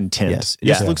the right intent. Yes, it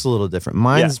yeah. just looks a little different.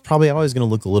 Mine's probably always going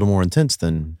to look a little more intense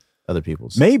than other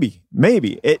people's. Maybe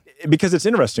because it's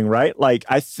interesting, right? Like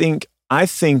I think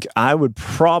I would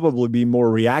probably be more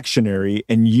reactionary,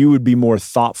 and you would be more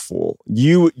thoughtful.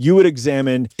 You would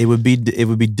examine. It would be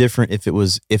different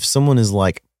if someone is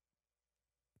like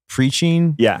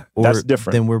preaching. Yeah, or that's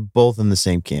different. Then we're both in the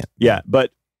same camp. Yeah,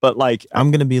 but like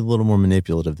I'm going to be a little more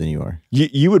manipulative than you are.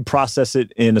 you would process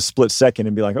it in a split second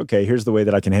and be like, okay, here's the way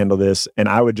that I can handle this, and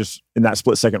I would just in that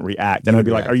split second react, and You I'd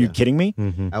be would like, react, are you yeah. kidding me?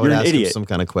 Mm-hmm. I would You're an ask him idiot. some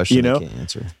kind of question You know? I can't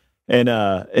answer.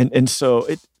 And so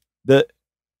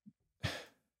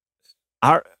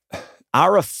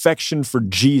our affection for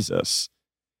Jesus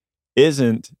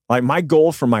isn't like my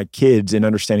goal for my kids in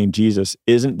understanding Jesus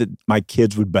isn't that my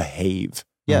kids would behave.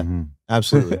 Yeah. Mm-hmm.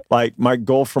 Absolutely. Like my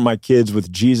goal for my kids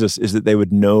with Jesus is that they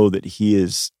would know that he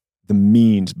is the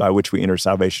means by which we enter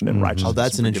salvation and Mhm. righteousness. Oh,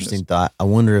 that's an and interesting forgiveness. thought. I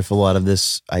wonder if a lot of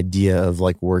this idea of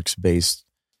like works-based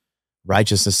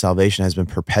righteousness, salvation has been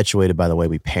perpetuated by the way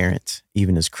we parent,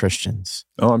 even as Christians.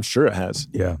 Oh, I'm sure it has.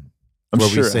 Yeah. I'm where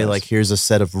sure we it say has. like, here's a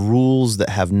set of rules that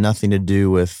have nothing to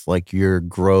do with like your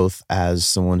growth as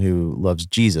someone who loves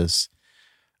Jesus.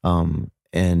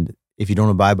 And if you don't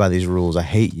abide by these rules, I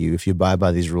hate you. If you abide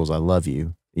by these rules, I love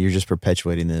you. You're just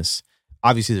perpetuating this.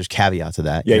 Obviously, there's caveat to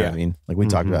that. You know what I mean? Like we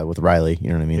talked Mhm. about with Riley, you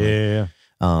know what I mean? Yeah.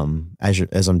 Like,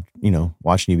 as I'm,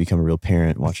 watching you become a real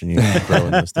parent, watching you grow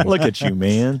in those things. Look at you,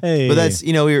 man. Hey. But that's,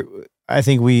 I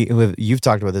think you've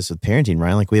talked about this with parenting,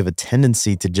 Ryan. Like we have a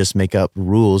tendency to just make up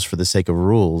rules for the sake of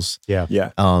rules. Yeah.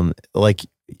 Yeah. Like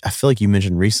I feel like you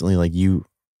mentioned recently, like you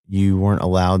weren't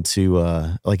allowed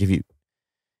to, like if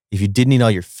you didn't eat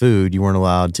all your food, you weren't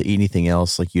allowed to eat anything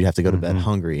else. Like you'd have to go to bed Mhm.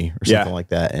 hungry or Yeah. something like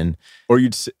that. And Or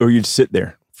you'd sit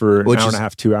there for an Which hour is- and a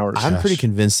half, 2 hours. I'm pretty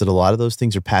convinced that a lot of those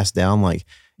things are passed down. Like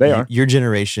They are. your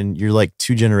generation, you're like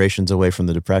 2 generations away from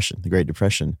the Great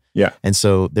Depression. Yeah. And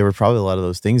so there were probably a lot of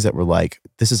those things that were like,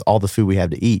 this is all the food we have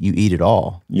to eat. You eat it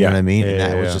all. You Yeah. know what I mean? Yeah, And that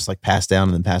yeah, was yeah. just like passed down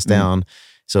and then passed Mhm. down.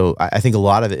 So I think a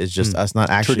lot of it is just us not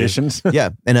actually Traditions. yeah,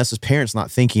 and us as parents not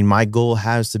thinking my goal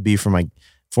has to be for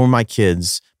my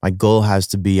kids. My goal has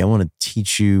to be I want to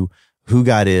teach you who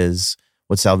God is,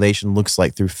 what salvation looks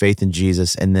like through faith in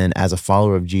Jesus, and then as a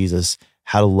follower of Jesus,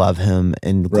 how to love Him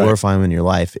and Right. glorify Him in your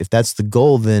life. If that's the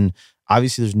goal, then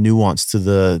obviously there's nuance to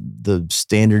the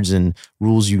standards and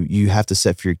rules you have to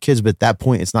set for your kids. But at that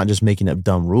point, it's not just making up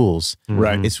dumb rules.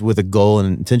 Right. Mhm. It's with a goal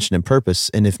and intention and purpose.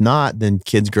 And if not, then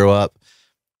kids grow up.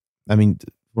 I mean,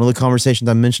 one of the conversations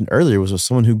I mentioned earlier was with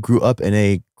someone who grew up in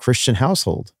a Christian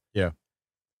household. Yeah.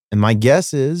 And my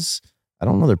guess is, I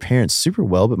don't know their parents super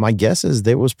well, but my guess is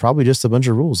there was probably just a bunch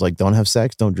of rules like don't have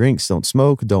sex, don't drink, don't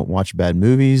smoke, don't watch bad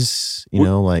movies,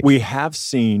 We have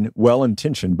seen,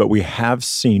 well-intentioned, but we have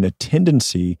seen a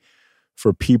tendency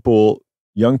for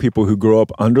young people who grow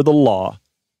up under the law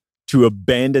to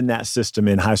abandon that system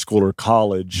in high school or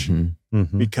college Mhm.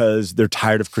 Mhm. because they're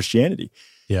tired of Christianity.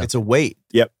 Yeah. It's a weight.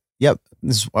 Yep.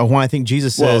 This is why I think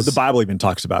Jesus Well, says, the Bible even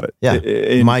talks about it. Yeah.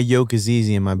 And my yoke is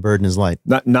easy and my burden is light.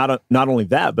 not only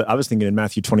that, but I was thinking in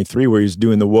Matthew 23 where he's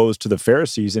doing the woes to the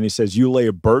Pharisees and he says, you lay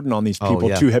a burden on these Oh, people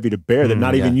yeah. too heavy to bear that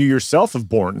not even you yourself have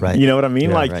borne. Right. You know what I mean?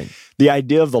 Yeah, like right. the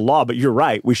idea of the law, but you're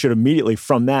right. We should immediately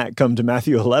from that come to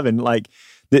Matthew 11. Like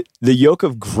the yoke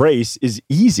of grace is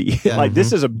easy. Yeah. Like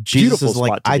this is a Jesus beautiful is like,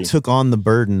 spot to I be. took on the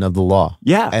burden of the law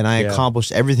Yeah. and I Yeah.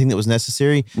 accomplished everything that was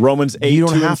necessary. Romans 8, You don't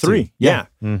 2 and have to. 3. Yeah.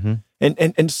 Yeah. Mhm.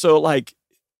 And so like,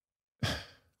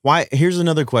 Why? Here's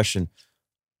another question.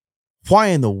 Why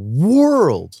in the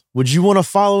world would you want to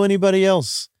follow anybody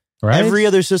else? Right? Every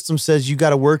other system says you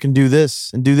got to work and do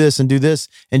this and do this and do this.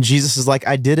 And Jesus is like,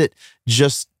 I did it.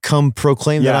 Just come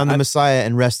proclaim that I'm the Messiah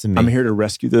and rest in me. I'm here to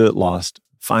rescue the lost,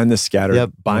 find the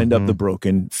scattered, bind up the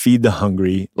broken, feed the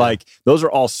hungry. Like those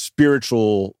are all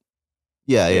spiritual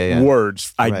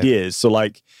words, ideas. So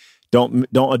like, don't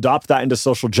adopt that into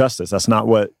social justice. That's not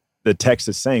what the text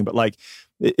is saying. But like,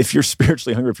 if you're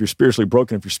spiritually hungry, if you're spiritually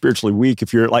broken, if you're spiritually weak,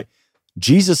 if you're like,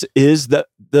 Jesus is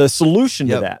the solution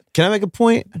to that. Can I make a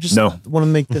point? I just want to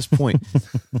make this point.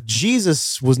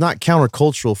 Jesus was not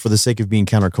countercultural for the sake of being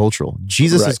countercultural.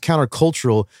 Jesus is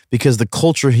countercultural because the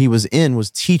culture he was in was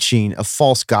teaching a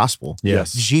false gospel.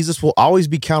 Yes. Jesus will always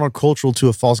be countercultural to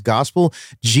a false gospel.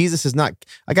 Jesus is not,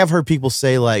 like I've heard people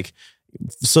say like,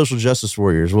 social justice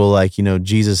warriors will like,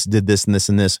 Jesus did this and this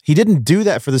and this. He didn't do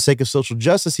that for the sake of social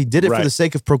justice. He did it for the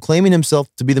sake of proclaiming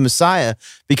himself to be the Messiah,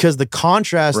 because the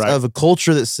contrast of a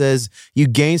culture that says you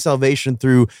gain salvation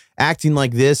through acting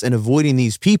like this and avoiding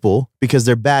these people because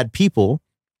they're bad people,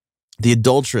 the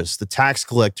adulterous, the tax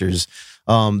collectors,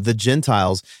 the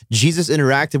Gentiles. Jesus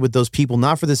interacted with those people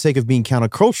not for the sake of being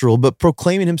countercultural, but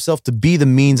proclaiming himself to be the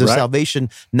means of salvation,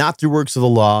 not through works of the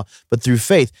law, but through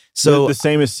faith. So the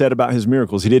same is said about his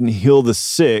miracles. He didn't heal the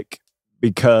sick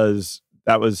because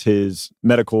that was his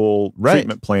medical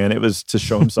treatment plan. It was to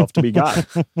show himself to be God.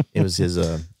 It was his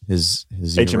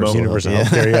HMO. Universal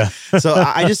healthcare. So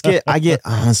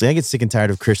I get sick and tired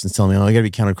of Christians telling me, "Oh, you got to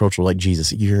be countercultural like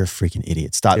Jesus." You're a freaking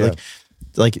idiot. Stop.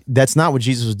 Like that's not what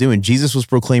Jesus was doing. Jesus was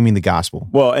proclaiming the gospel,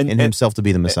 and himself to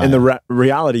be the Messiah. And the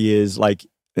reality is, like,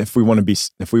 if we want to be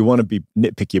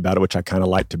nitpicky about it, which I kind of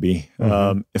like to be,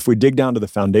 if we dig down to the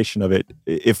foundation of it,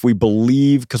 if we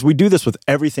believe, because we do this with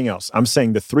everything else. I'm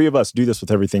saying the three of us do this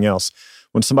with everything else.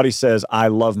 When somebody says, "I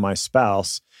love my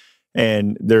spouse,"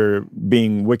 and they're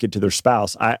being wicked to their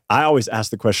spouse, I always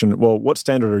ask the question, well, what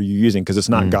standard are you using? Because it's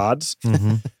not God's.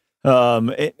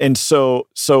 And so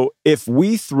if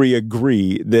we three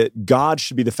agree that God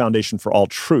should be the foundation for all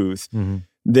truth,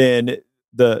 then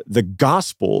the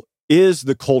gospel is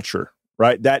the culture,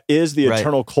 right? That is the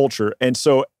eternal culture. And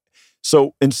so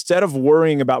instead of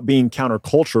worrying about being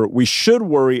counterculture, we should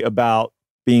worry about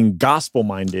being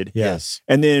gospel-minded. Yes.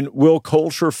 And then will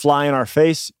culture fly in our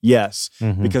face? Yes.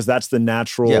 Because that's the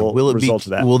natural result of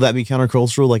that. Will that be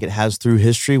countercultural like it has through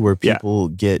history where people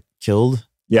get killed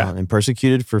and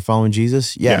persecuted for following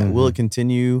Jesus? And will it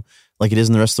continue like it is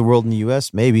in the rest of the world in the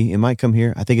U.S.? Maybe. It might come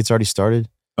here. I think it's already started.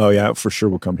 Oh, yeah, for sure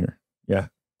will come here. Yeah.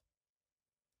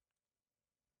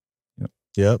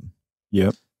 Yep.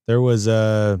 There was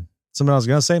something I was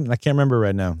going to say, and I can't remember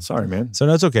right now. Sorry, man. So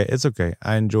no, it's okay. It's okay.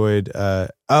 I enjoyed,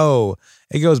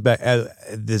 it goes back,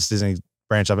 this doesn't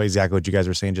branch off exactly what you guys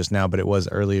were saying just now, but it was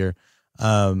earlier.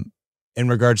 In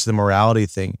regards to the morality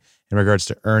thing, in regards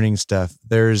to earning stuff,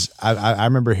 I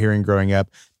remember hearing growing up,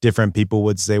 different people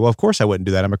would say, well, of course I wouldn't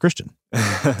do that. I'm a Christian.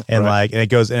 And and it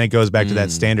goes back to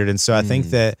that standard. And so I think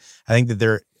that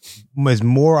there was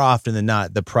more often than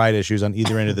not the pride issues on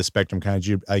either end of the spectrum, kind of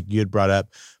you had brought up,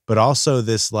 but also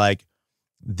this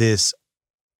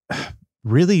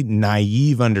really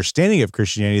naive understanding of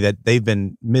Christianity that they've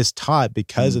been mistaught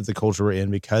because of the culture we're in,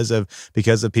 because of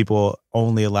people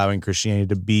only allowing Christianity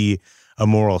to be a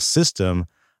moral system,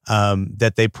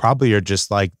 that they probably are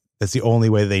just like, that's the only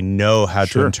way they know how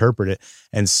to interpret it.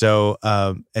 And so,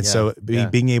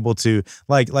 being able to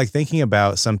like thinking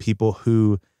about some people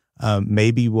who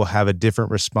maybe will have a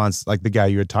different response, like the guy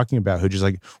you were talking about, who just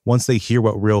like, once they hear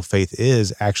what real faith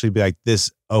is, actually be like, this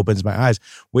opens my eyes.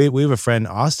 We have a friend,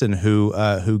 Austin,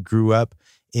 who grew up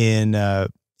in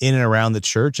and around the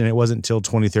church. And it wasn't until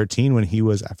 2013 when he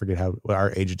was, I forget what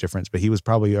our age difference, but he was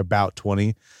probably about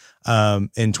 20.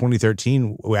 In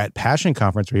 2013 at Passion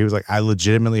Conference, where he was like, I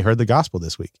legitimately heard the gospel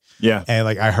this week. Yeah. And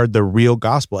like, I heard the real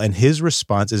gospel, and his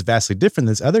response is vastly different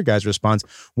than this other guy's response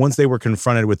once they were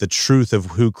confronted with the truth of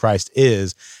who Christ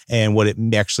is and what it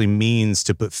actually means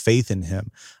to put faith in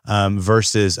him,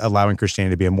 versus allowing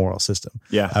Christianity to be a moral system.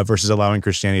 Versus allowing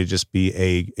Christianity to just be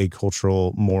a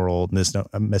cultural, moral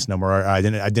misnomer or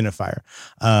identifier.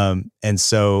 And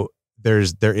so there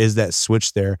is that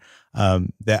switch there,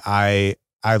 that I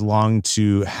long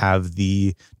to have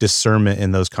the discernment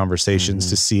in those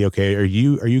conversations to see, okay, are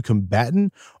you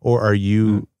combatant or are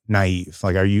you naive?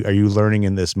 Like, are you learning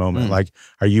in this moment? Like,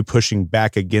 are you pushing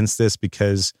back against this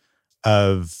because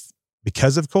of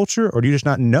because of culture, or do you just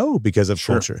not know because of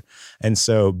culture? And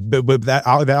so, but that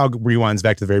all rewinds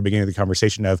back to the very beginning of the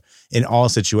conversation of, in all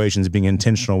situations, being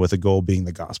intentional with the goal being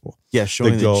the gospel. Yeah,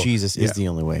 showing that Jesus is the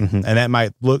only way. Mm-hmm.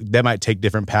 And that might take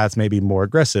different paths, maybe more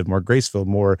aggressive, more grace-filled,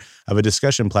 more of a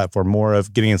discussion platform, more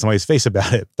of getting in somebody's face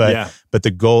about it. But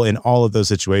the goal in all of those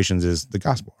situations is the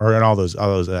gospel, or in all those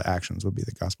actions would be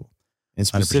the gospel. And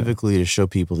specifically 100%. To show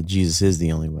people that Jesus is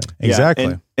the only way. Exactly.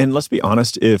 Yeah, and let's be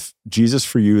honest, if Jesus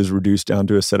for you is reduced down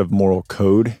to a set of moral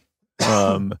code,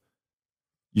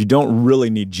 you don't really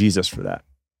need Jesus for that.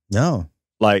 No.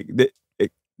 Like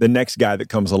the next guy that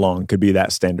comes along could be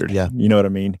that standard. Yeah. You know what I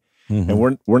mean? Mm-hmm.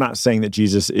 And we're not saying that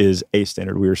Jesus is a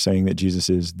standard. We are saying that Jesus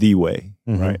is the way,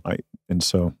 right? And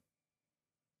so.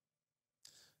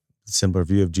 Simpler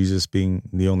view of Jesus being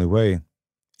the only way.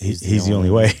 He's the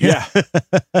only way. Yeah.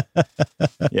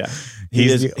 Yeah. He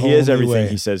is everything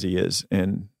he says he is.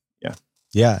 And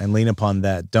and lean upon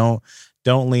that. Don't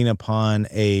lean upon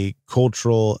a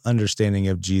cultural understanding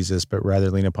of Jesus, but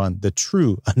rather lean upon the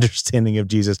true understanding of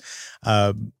Jesus.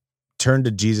 Turn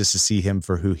to Jesus to see him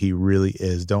for who he really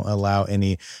is. Don't allow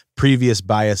any previous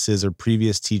biases or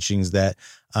previous teachings that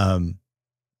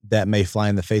may fly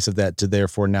in the face of that to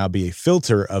therefore now be a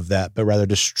filter of that, but rather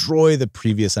destroy the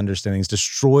previous understandings,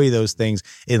 destroy those things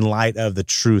in light of the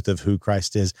truth of who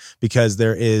Christ is. Because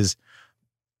there is,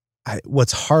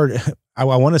 what's hard, I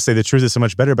want to say the truth is so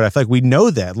much better, but I feel like we know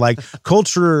that. Like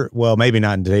culture, well, maybe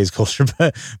not in today's culture,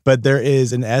 but there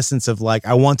is an essence of like,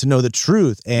 I want to know the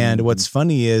truth. And what's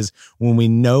funny is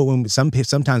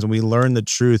sometimes when we learn the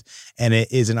truth and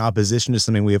it is in opposition to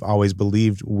something we have always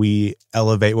believed, we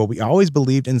elevate what we always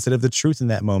believed instead of the truth in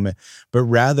that moment, but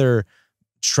rather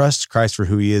trust Christ for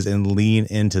who he is and lean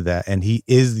into that. And he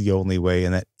is the only way,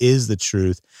 and that is the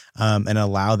truth. And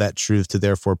allow that truth to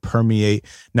therefore permeate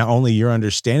not only your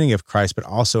understanding of Christ, but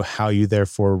also how you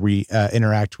therefore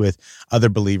interact with other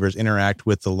believers, interact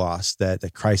with the lost, that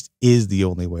Christ is the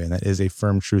only way. And that is a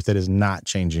firm truth that is not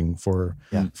changing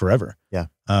forever. Yeah.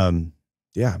 Dope.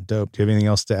 Do you have anything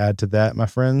else to add to that, my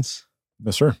friends?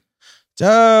 Yes, sir.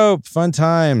 Dope. Fun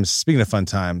times. Speaking of fun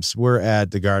times, we're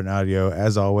at the Garden Audio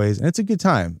as always, and it's a good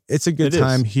time. It's a good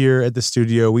time here at the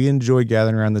studio. We enjoy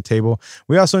gathering around the table.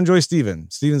 We also enjoy Steven.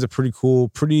 Steven's a pretty cool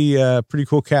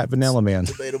cat, vanilla man.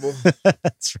 Debatable.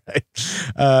 That's right.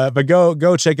 But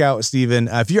go check out Steven.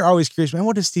 If you're always curious, man,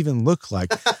 what does Steven look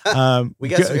like? We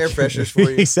got some air fresheners for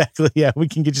you. Exactly. Yeah, we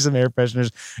can get you some air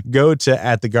fresheners. Go to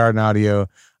at the Garden Audio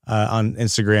on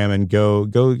Instagram and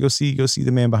go see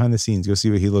the man behind the scenes. Go see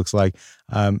what he looks like.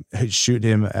 Shoot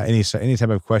him any type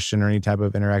of question or any type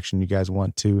of interaction you guys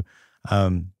want to.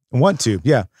 And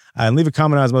leave a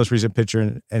comment on his most recent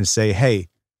picture and say, hey,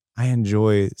 I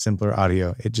enjoy Simpler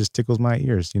Audio. It just tickles my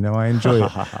ears. I enjoy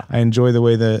it. I enjoy the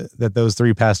way that those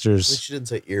three pastors. At least you didn't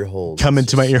say ear holes. Come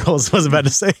into my ear holes. I was about to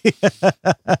say.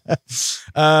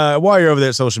 While you're over there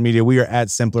at social media, we are at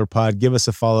Simpler Pod. Give us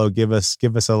a follow. Give us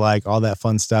a like. All that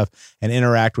fun stuff, and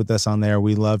interact with us on there.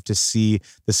 We love to see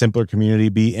the Simpler community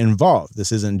be involved.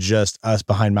 This isn't just us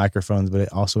behind microphones, but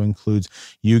it also includes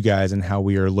you guys and how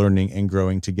we are learning and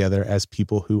growing together as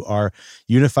people who are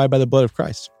unified by the blood of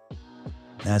Christ.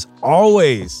 As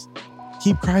always,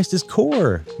 keep Christ as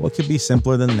core. What could be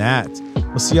simpler than that?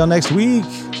 We'll see y'all next week.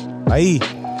 Bye.